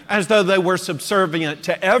 again, as though they were subservient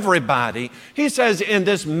to everybody. He says in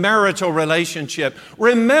this marital relationship,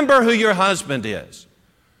 remember who your husband is.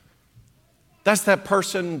 That's that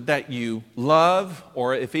person that you love,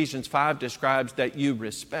 or Ephesians 5 describes that you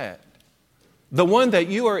respect. The one that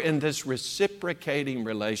you are in this reciprocating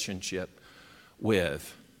relationship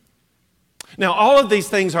with. Now, all of these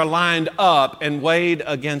things are lined up and weighed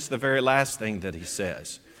against the very last thing that he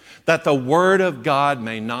says, that the word of God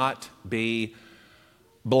may not be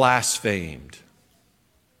blasphemed.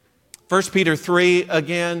 1 Peter 3,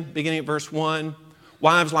 again, beginning at verse 1,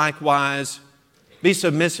 wives likewise, be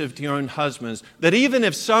submissive to your own husbands, that even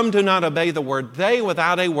if some do not obey the word, they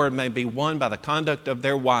without a word may be won by the conduct of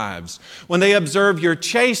their wives, when they observe your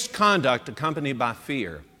chaste conduct accompanied by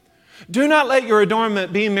fear. Do not let your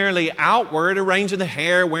adornment be merely outward, arranging the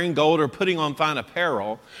hair, wearing gold, or putting on fine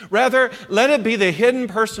apparel. Rather, let it be the hidden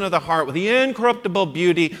person of the heart with the incorruptible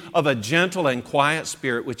beauty of a gentle and quiet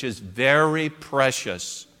spirit, which is very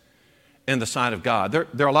precious in the sight of God. There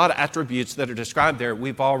are a lot of attributes that are described there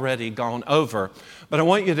we've already gone over. But I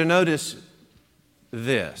want you to notice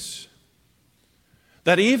this,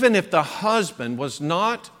 that even if the husband was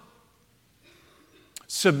not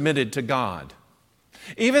submitted to God,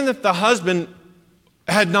 even if the husband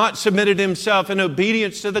had not submitted himself in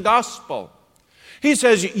obedience to the gospel, he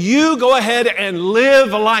says, you go ahead and live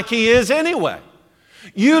like he is anyway.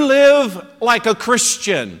 You live like a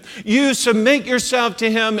Christian. You submit yourself to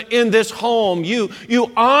him in this home. You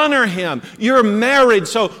honor him. You're married,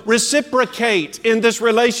 so reciprocate in this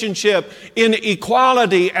relationship in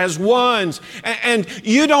equality as ones. And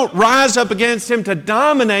you don't rise up against him to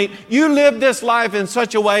dominate. You live this life in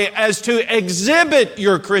such a way as to exhibit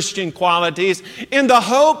your Christian qualities in the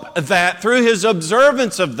hope that through his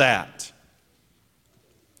observance of that,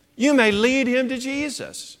 you may lead him to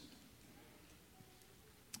Jesus.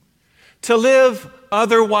 To live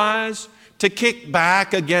otherwise, to kick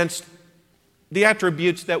back against the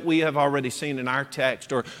attributes that we have already seen in our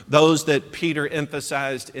text or those that Peter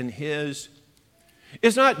emphasized in his,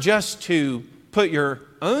 is not just to put your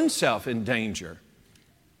own self in danger,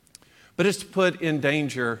 but it's to put in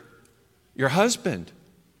danger your husband.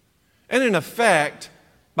 And in effect,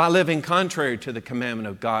 by living contrary to the commandment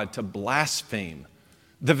of God, to blaspheme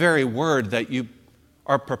the very word that you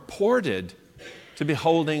are purported to be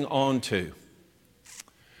holding on to.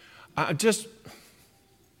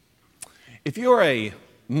 If you're a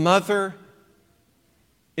mother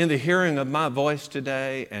in the hearing of my voice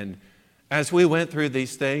today, and as we went through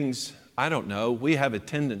these things, I don't know, we have a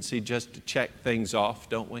tendency just to check things off,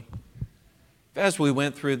 don't we? As we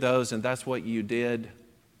went through those and that's what you did,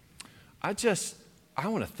 I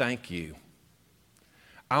want to thank you.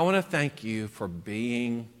 I want to thank you for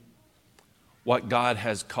being what God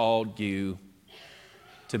has called you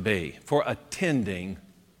to be, for attending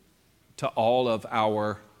to all of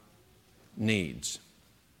our needs.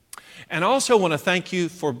 And I also want to thank you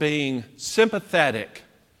for being sympathetic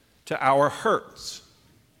to our hurts.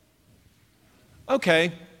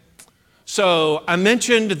 Okay, so I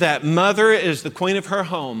mentioned that mother is the queen of her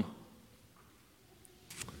home.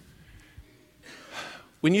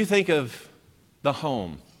 When you think of the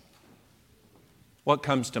home, what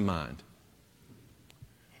comes to mind?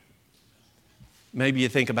 Maybe you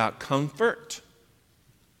think about comfort.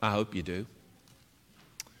 I hope you do.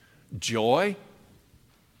 Joy.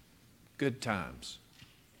 Good times.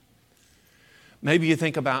 Maybe you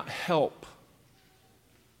think about help.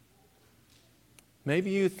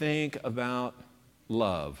 Maybe you think about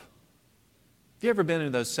love. Have you ever been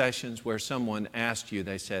in those sessions where someone asked you,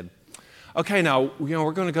 they said, okay, now,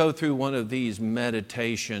 we're going to go through one of these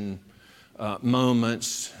meditation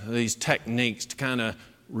moments, these techniques to kind of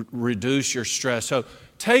reduce your stress. So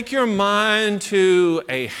take your mind to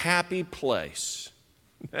a happy place.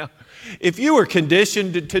 Now, if you were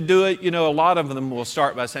conditioned to do it, a lot of them will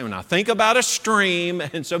start by saying, now think about a stream.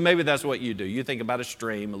 And so maybe that's what you do. You think about a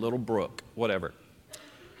stream, a little brook, whatever.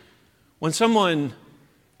 When someone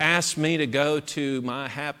asks me to go to my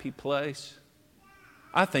happy place,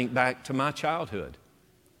 I think back to my childhood.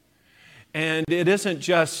 And it isn't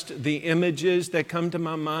just the images that come to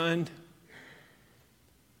my mind.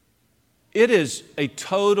 It is a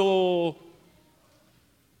total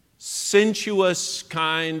sensuous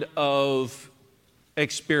kind of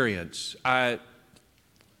experience. I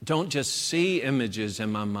don't just see images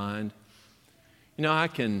in my mind. I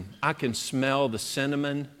can smell the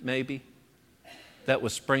cinnamon maybe that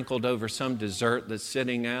was sprinkled over some dessert that's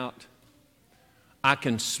sitting out. I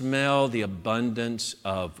can smell the abundance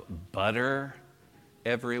of butter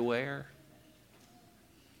everywhere.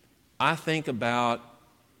 I think about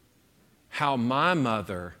how my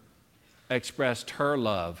mother expressed her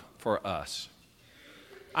love for us.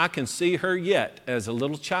 I can see her yet as a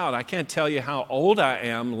little child. I can't tell you how old I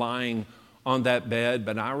am lying on that bed,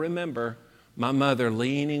 but I remember my mother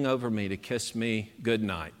leaning over me to kiss me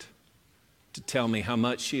goodnight, to tell me how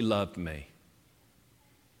much she loved me.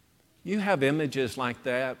 You have images like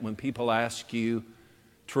that when people ask you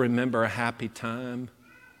to remember a happy time,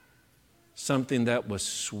 something that was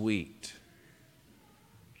sweet.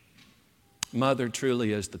 Mother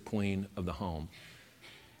truly is the queen of the home.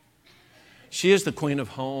 She is the queen of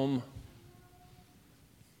home,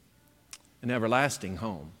 an everlasting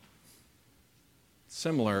home.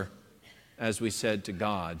 Similar, as we said, to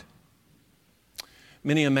God.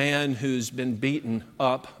 Many a man who's been beaten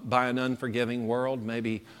up by an unforgiving world,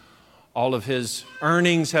 maybe all of his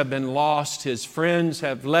earnings have been lost, his friends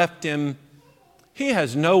have left him, he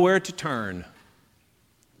has nowhere to turn.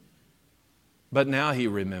 But now he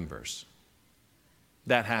remembers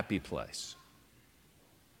that happy place.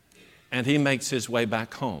 And he makes his way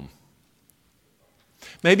back home.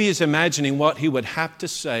 Maybe he's imagining what he would have to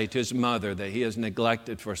say to his mother that he has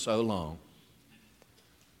neglected for so long.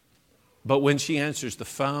 But when she answers the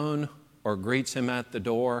phone or greets him at the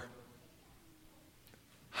door,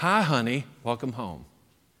 "Hi, honey, welcome home."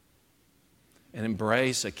 An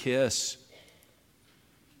embrace, a kiss,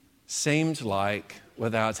 seems like,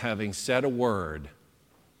 without having said a word,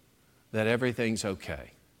 that everything's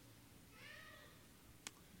okay.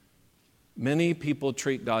 Many people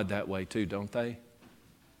treat God that way too, don't they?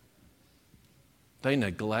 They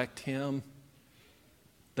neglect Him.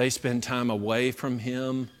 They spend time away from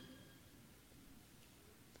Him.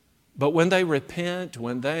 But when they repent,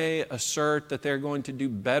 when they assert that they're going to do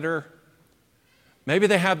better, maybe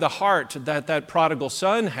they have the heart that prodigal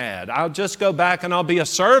son had. I'll just go back and I'll be a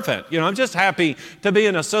servant. I'm just happy to be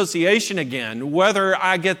in association again, whether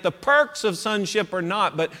I get the perks of sonship or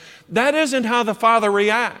not. But that isn't how the Father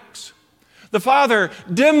reacts. The Father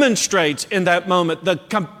demonstrates in that moment the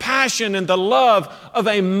compassion and the love of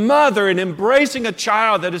a mother in embracing a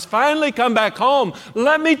child that has finally come back home.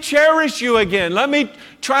 Let me cherish you again. Let me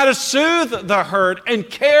try to soothe the hurt and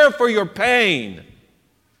care for your pain.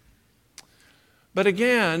 But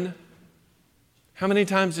again, how many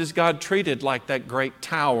times is God treated like that great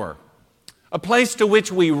tower? A place to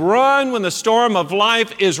which we run when the storm of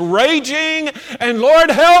life is raging, and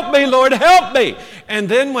Lord help me, Lord help me. And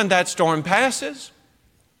then when that storm passes,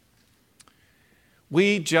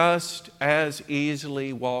 we just as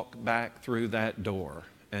easily walk back through that door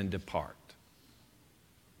and depart.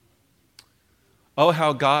 Oh,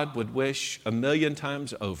 how God would wish 1,000,000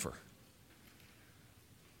 times over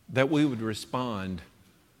that we would respond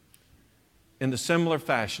in the similar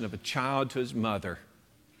fashion of a child to his mother,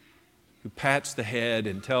 who pats the head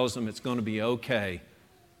and tells them it's going to be okay.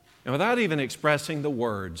 And without even expressing the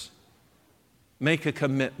words, make a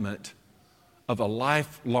commitment of a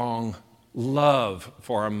lifelong love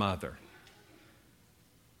for our mother.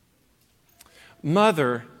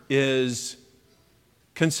 Mother is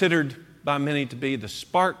considered by many to be the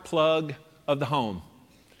spark plug of the home,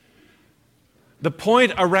 the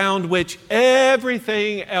point around which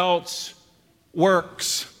everything else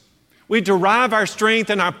works. We derive our strength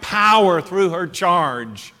and our power through her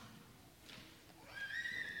charge.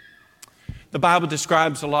 The Bible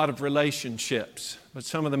describes a lot of relationships, but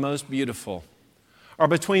some of the most beautiful are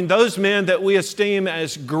between those men that we esteem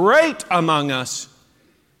as great among us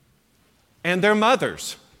and their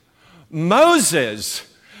mothers. Moses,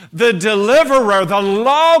 the deliverer, the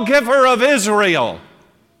lawgiver of Israel,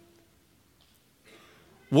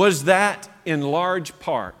 was that in large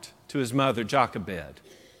part to his mother Jochebed,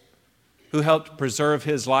 who helped preserve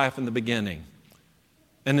his life in the beginning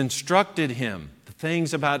and instructed him the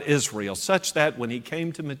things about Israel, such that when he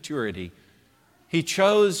came to maturity, he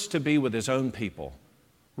chose to be with his own people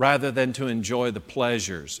rather than to enjoy the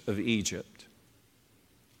pleasures of Egypt.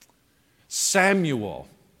 Samuel,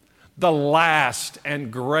 the last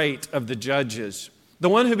and great of the judges, the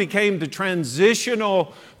one who became the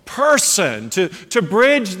transitional person to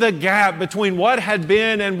bridge the gap between what had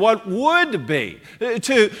been and what would be,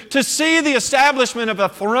 to see the establishment of a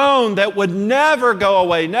throne that would never go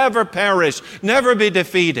away, never perish, never be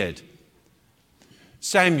defeated.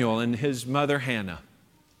 Samuel and his mother Hannah,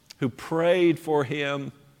 who prayed for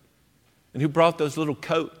him and who brought those little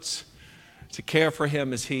coats to care for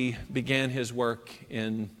him as he began his work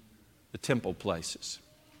in the temple places.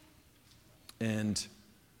 And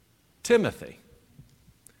Timothy,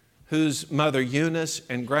 whose mother Eunice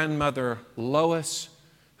and grandmother Lois,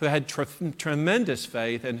 who had tremendous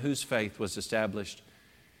faith and whose faith was established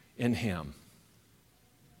in him.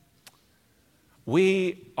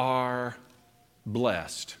 We are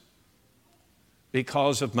blessed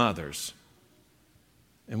because of mothers.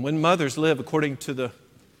 And when mothers live according to the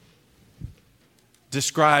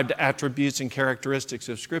described attributes and characteristics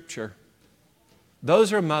of Scripture,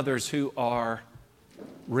 those are mothers who are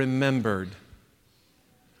remembered.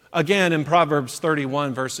 Again, in Proverbs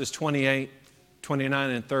 31, verses 28, 29,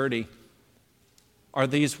 and 30, are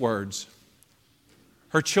these words: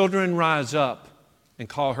 her children rise up and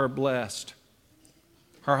call her blessed.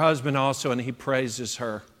 Her husband also, and he praises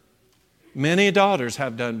her. Many daughters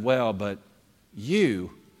have done well, but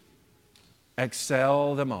you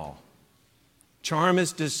excel them all. Charm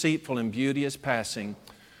is deceitful and beauty is passing,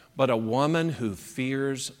 but a woman who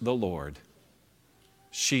fears the Lord,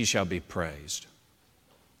 she shall be praised.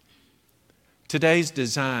 Today's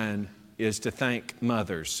design is to thank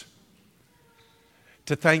mothers,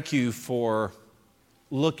 to thank you for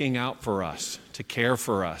looking out for us, to care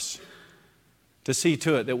for us, to see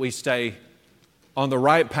to it that we stay on the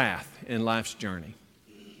right path in life's journey.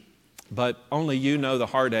 But only you know the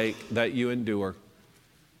heartache that you endure,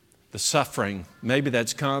 the suffering maybe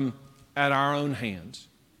that's come at our own hands.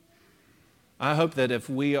 I hope that if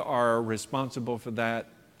we are responsible for that,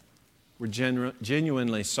 we're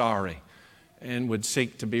genuinely sorry and would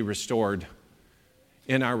seek to be restored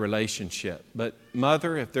in our relationship. But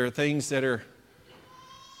mother, if there are things that are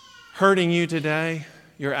hurting you today,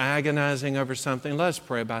 you're agonizing over something, let's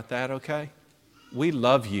pray about that, okay? We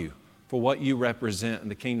love you for what you represent in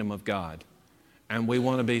the kingdom of God, and we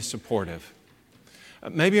want to be supportive.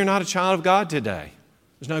 Maybe you're not a child of God today.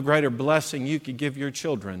 There's no greater blessing you could give your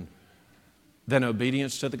children than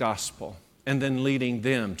obedience to the gospel and then leading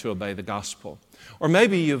them to obey the gospel. Or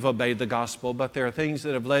maybe you've obeyed the gospel, but there are things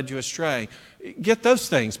that have led you astray. Get those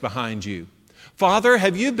things behind you. Father,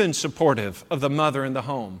 have you been supportive of the mother in the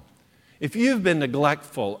home? If you've been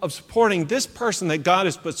neglectful of supporting this person that God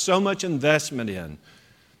has put so much investment in,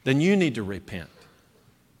 then you need to repent.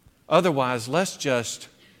 Otherwise, let's just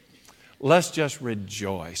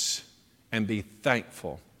rejoice and be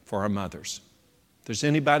thankful for our mothers. If there's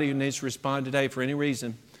anybody who needs to respond today for any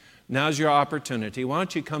reason, now's your opportunity. Why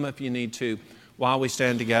don't you come if you need to while we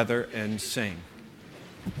stand together and sing.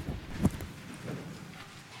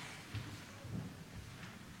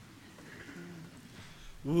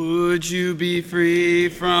 Would you be free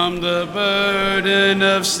from the burden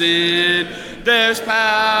of sin? There's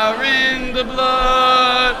power in the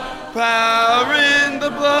blood, power in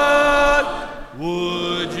the blood.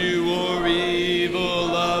 Would you or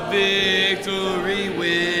evil a victory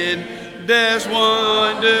win? There's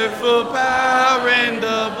wonderful power in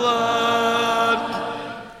the blood.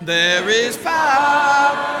 There is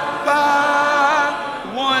power,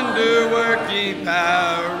 power, wonder-working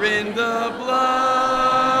power in the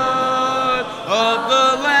blood of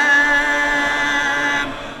the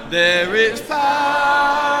Lamb. There is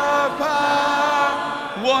power,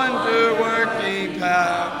 power, wonder-working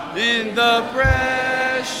power in the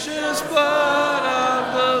precious blood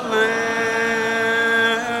of the Lamb.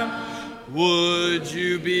 Would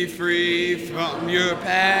you be free from your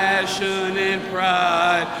passion and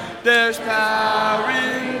pride? There's power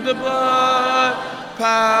in the blood,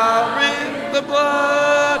 power in the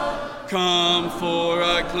blood. Come for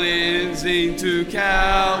a cleansing to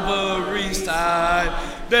Calvary's side.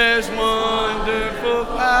 There's wonderful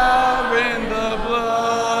power in the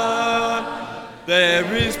blood.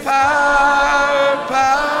 There is power,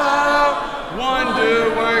 power,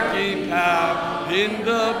 wonder-working power in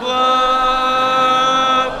the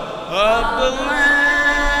blood of the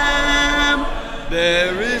Lamb.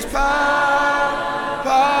 There is power,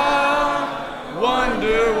 power,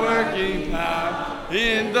 wonder-working power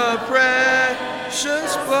in the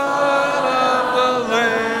precious blood of the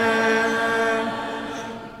Lamb.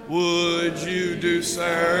 Would you do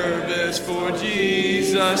service for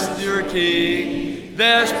Jesus, your King?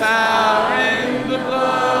 There's power in the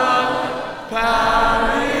blood,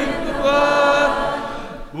 power in the blood.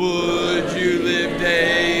 Would you live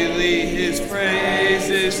daily his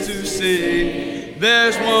praises to sing?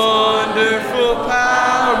 There's wonderful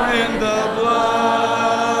power in the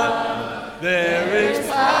blood. There is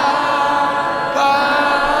power,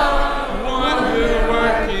 power,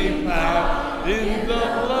 wonder-working power in the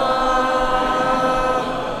blood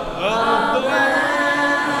of the Lamb.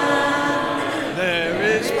 There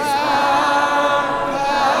is power,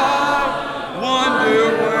 power,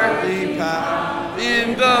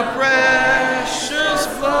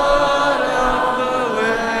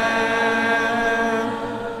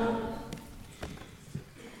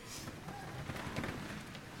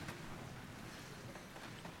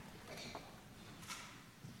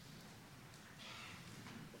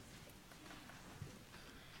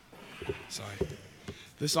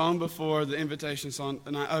 The song before the invitation song,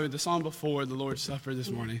 the song before the Lord's Supper this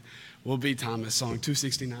morning will be Thomas' song,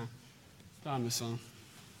 269. Thomas' song.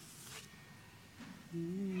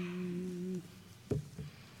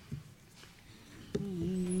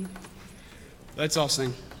 Let's all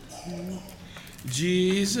sing.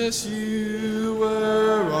 Jesus, you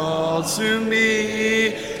were all to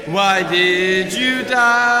me. Why did you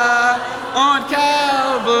die on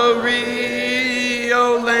Calvary,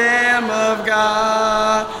 O Lamb of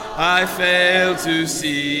God? I fail to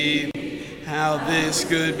see how this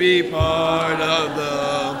could be part of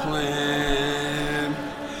the plan.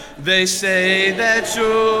 They say that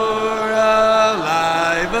you're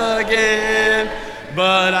alive again,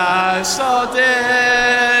 but I saw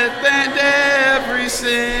death and every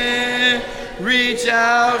sin reach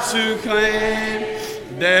out to claim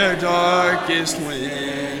their darkest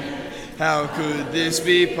win. How could this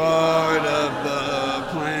be part of the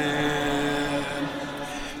plan?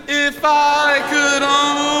 If I could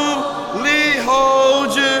only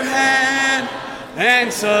hold your hand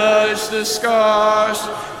and touch the scars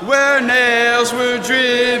where nails were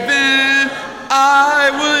driven,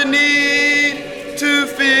 I would need to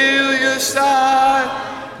feel your side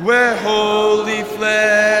where holy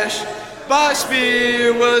flesh by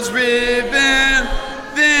spear was riven.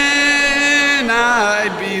 Then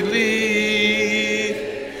I'd believe,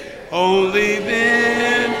 only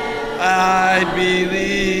then I'd believe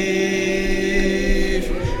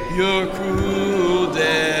your cruel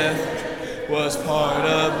death was part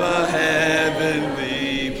of a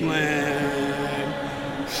heavenly plan.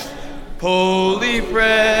 Holy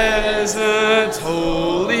presence,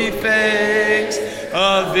 holy face,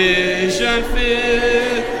 a vision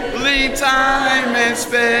filling time and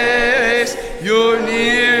space. Your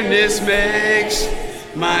nearness makes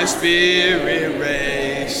my spirit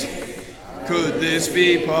race. Could this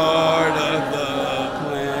be part of the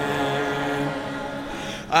plan?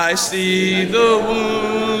 I see the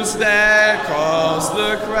wounds that cause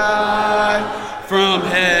the cry from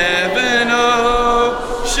heaven,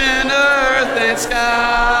 ocean, earth, and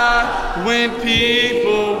sky. When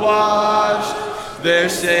people watched their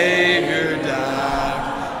Savior die,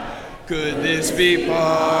 could this be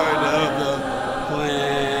part of the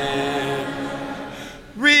plan?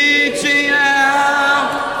 Reaching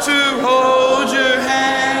out to hold your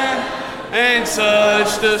hand and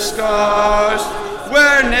touch the scars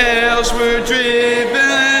where nails were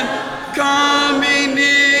driven. Coming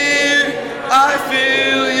near, I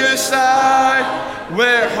feel your side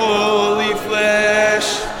where holy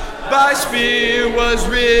flesh by spear was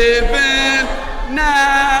riven.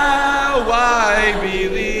 Now I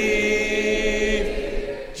believe,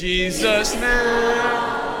 Jesus,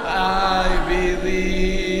 now I believe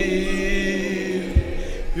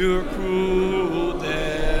your cruel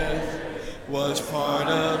death was part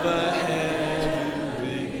of a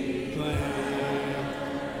heavenly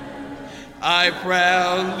plan. I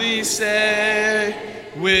proudly say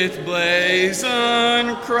with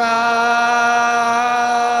blazoned cry,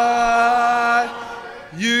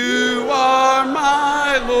 you are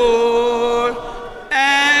my Lord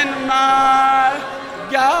and my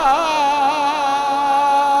God.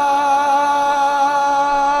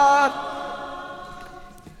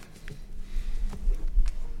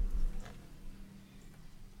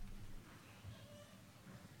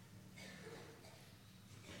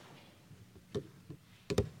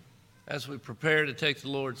 As we prepare to take the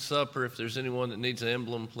Lord's Supper, if there's anyone that needs an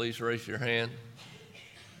emblem, please raise your hand.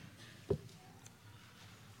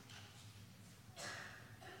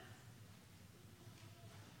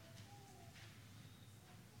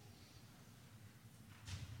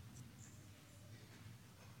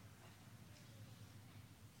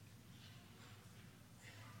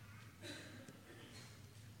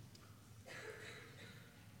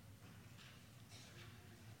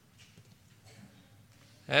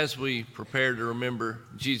 As we prepare to remember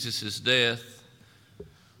Jesus' death, I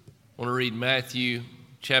want to read Matthew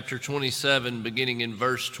chapter 27, beginning in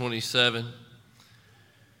verse 27. It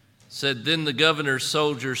said, "Then the governor's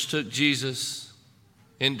soldiers took Jesus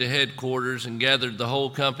into headquarters and gathered the whole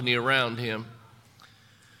company around him.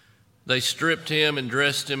 They stripped him and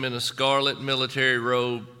dressed him in a scarlet military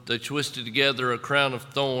robe. They twisted together a crown of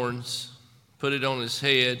thorns, put it on his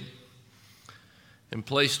head, and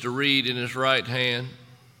placed a reed in his right hand.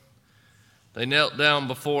 They knelt down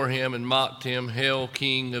before him and mocked him, 'Hail,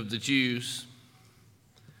 King of the Jews.'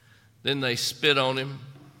 Then they spit on him,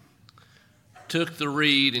 took the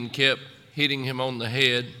reed and kept hitting him on the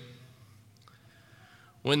head.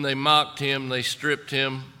 When they mocked him, they stripped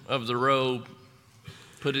him of the robe,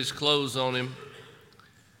 put his clothes on him,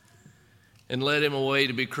 and led him away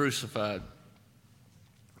to be crucified.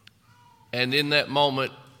 And in that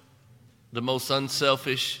moment, the most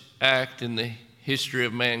unselfish act in the history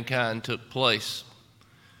of mankind took place.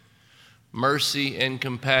 Mercy and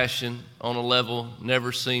compassion on a level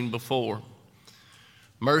never seen before.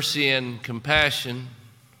 Mercy and compassion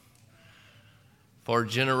for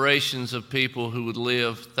generations of people who would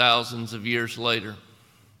live thousands of years later.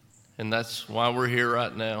 And that's why we're here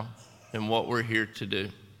right now and what we're here to do.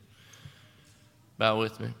 Bow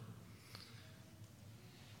with me.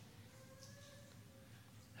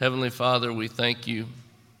 Heavenly Father, we thank you.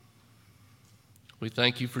 We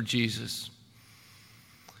thank you for Jesus.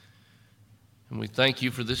 And we thank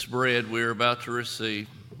you for this bread we're about to receive,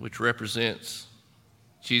 which represents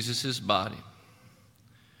Jesus' body.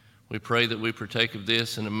 We pray that we partake of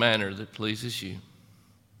this in a manner that pleases you.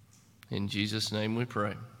 In Jesus' name we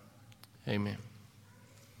pray. Amen.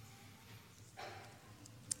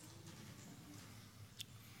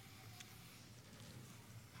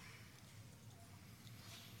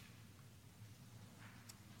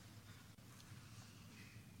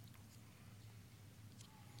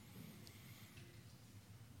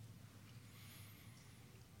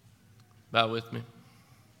 Bow with me.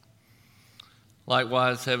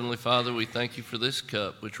 Likewise, Heavenly Father, we thank you for this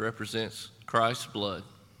cup, which represents Christ's blood.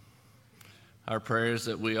 Our prayer is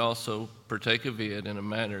that we also partake of it in a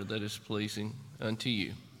manner that is pleasing unto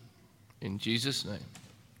you. In Jesus' name,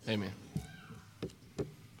 amen.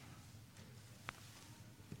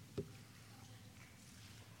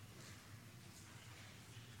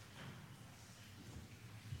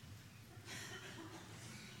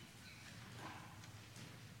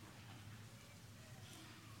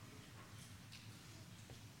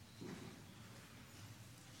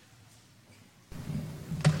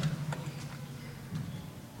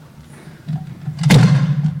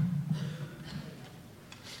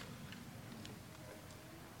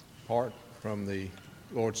 Apart from the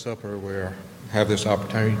Lord's Supper, we have this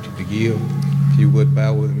opportunity to give. If you would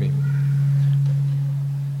bow with me.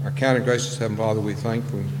 Our kind and gracious Heavenly Father, we thank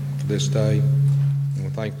you for this day, and we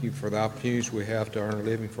thank you for the opportunities we have to earn a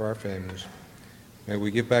living for our families. May we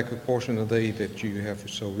give back a portion of thee that you have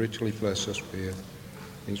so richly blessed us with.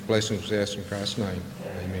 These blessings we ask in Christ's name.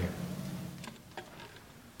 Amen.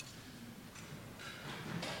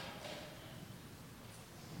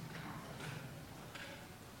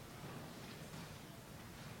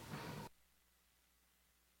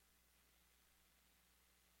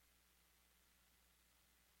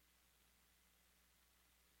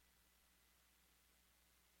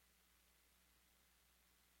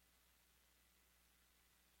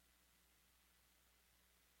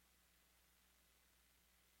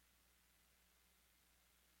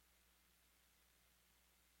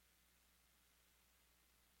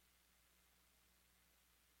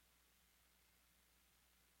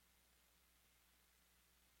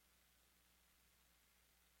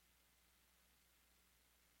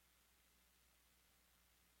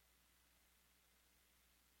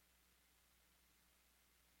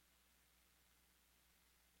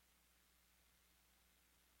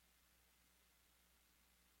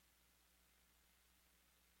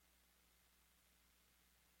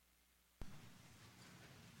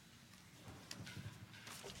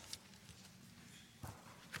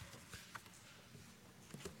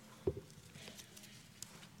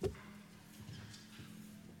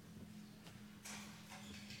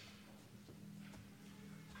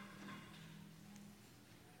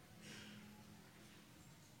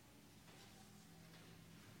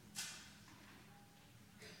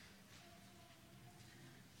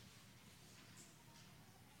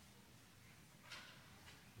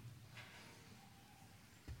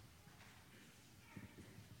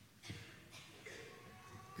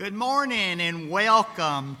 Good morning and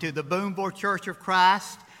welcome to the Boonville Church of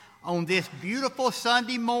Christ on this beautiful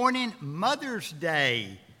Sunday morning, Mother's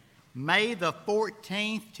Day, May the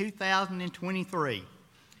 14th, 2023.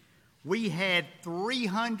 We had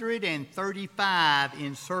 335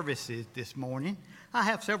 in services this morning. I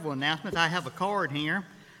have several announcements. I have a card here.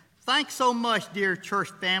 Thanks so much, dear church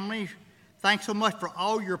family. Thanks so much for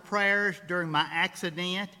all your prayers during my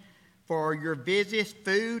accident, for your visits,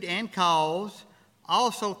 food, and calls.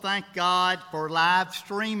 Also, thank God for live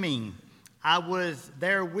streaming. I was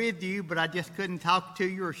there with you, but I just couldn't talk to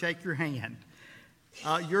you or shake your hand.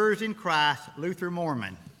 Yours in Christ, Luther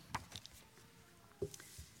Mormon.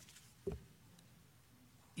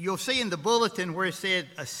 You'll see in the bulletin where it said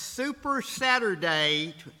a Super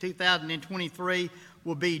Saturday 2023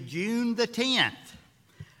 will be June the 10th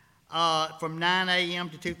from 9 a.m.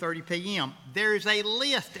 to 2:30 p.m. There's a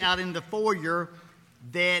list out in the foyer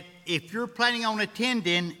that if you're planning on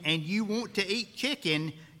attending and you want to eat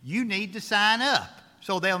chicken, you need to sign up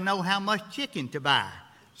so they'll know how much chicken to buy.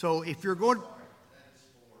 So if you're going... That is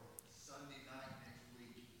for Sunday night next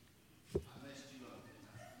week. I messed you up, didn't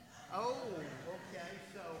I? Oh, okay,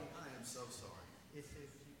 so... I am so sorry.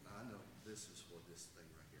 I know this is for this thing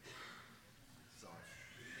right here. Sorry.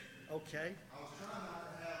 Okay. I was trying not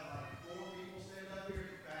to have like 4 people stand up here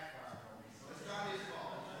and backfire on me. So it's not his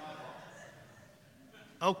fault. It's my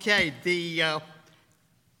fault. Okay,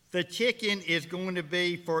 the chicken is going to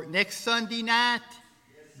be for next Sunday night.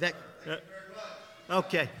 That,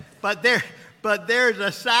 okay, but there's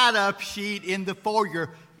a sign-up sheet in the foyer.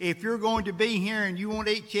 If you're going to be here and you want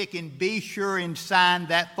to eat chicken, be sure and sign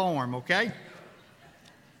that form, okay?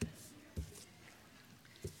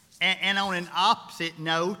 And on an opposite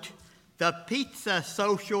note, the pizza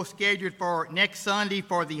social scheduled for next Sunday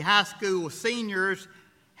for the high school seniors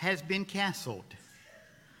has been canceled.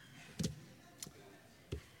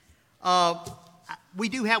 We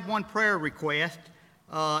do have one prayer request.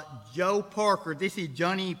 Joe Parker, this is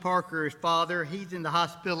Johnny Parker's father. He's in the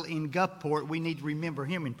hospital in Gulfport. We need to remember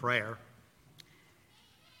him in prayer.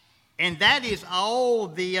 And that is all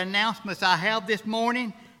the announcements I have this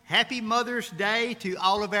morning. Happy Mother's Day to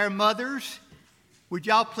all of our mothers. Would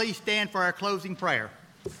y'all please stand for our closing prayer?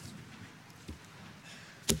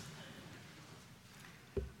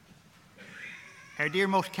 Our dear,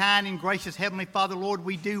 most kind and gracious Heavenly Father, Lord,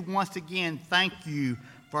 we do once again thank you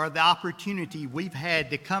for the opportunity we've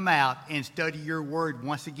had to come out and study your word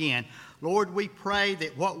once again. Lord, we pray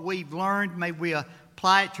that what we've learned, may we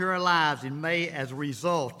apply it to our lives, and may, as a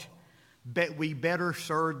result, we better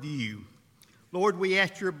serve you. Lord, we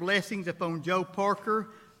ask your blessings upon Joe Parker,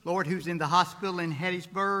 Lord, who's in the hospital in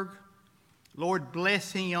Hattiesburg. Lord,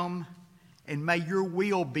 bless him, and may your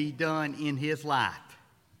will be done in his life.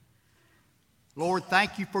 Lord,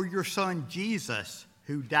 thank you for your son, Jesus,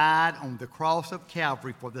 who died on the cross of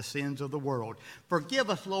Calvary for the sins of the world. Forgive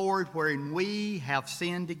us, Lord, wherein we have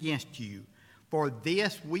sinned against you. For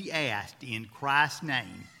this we ask in Christ's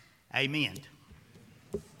name. Amen.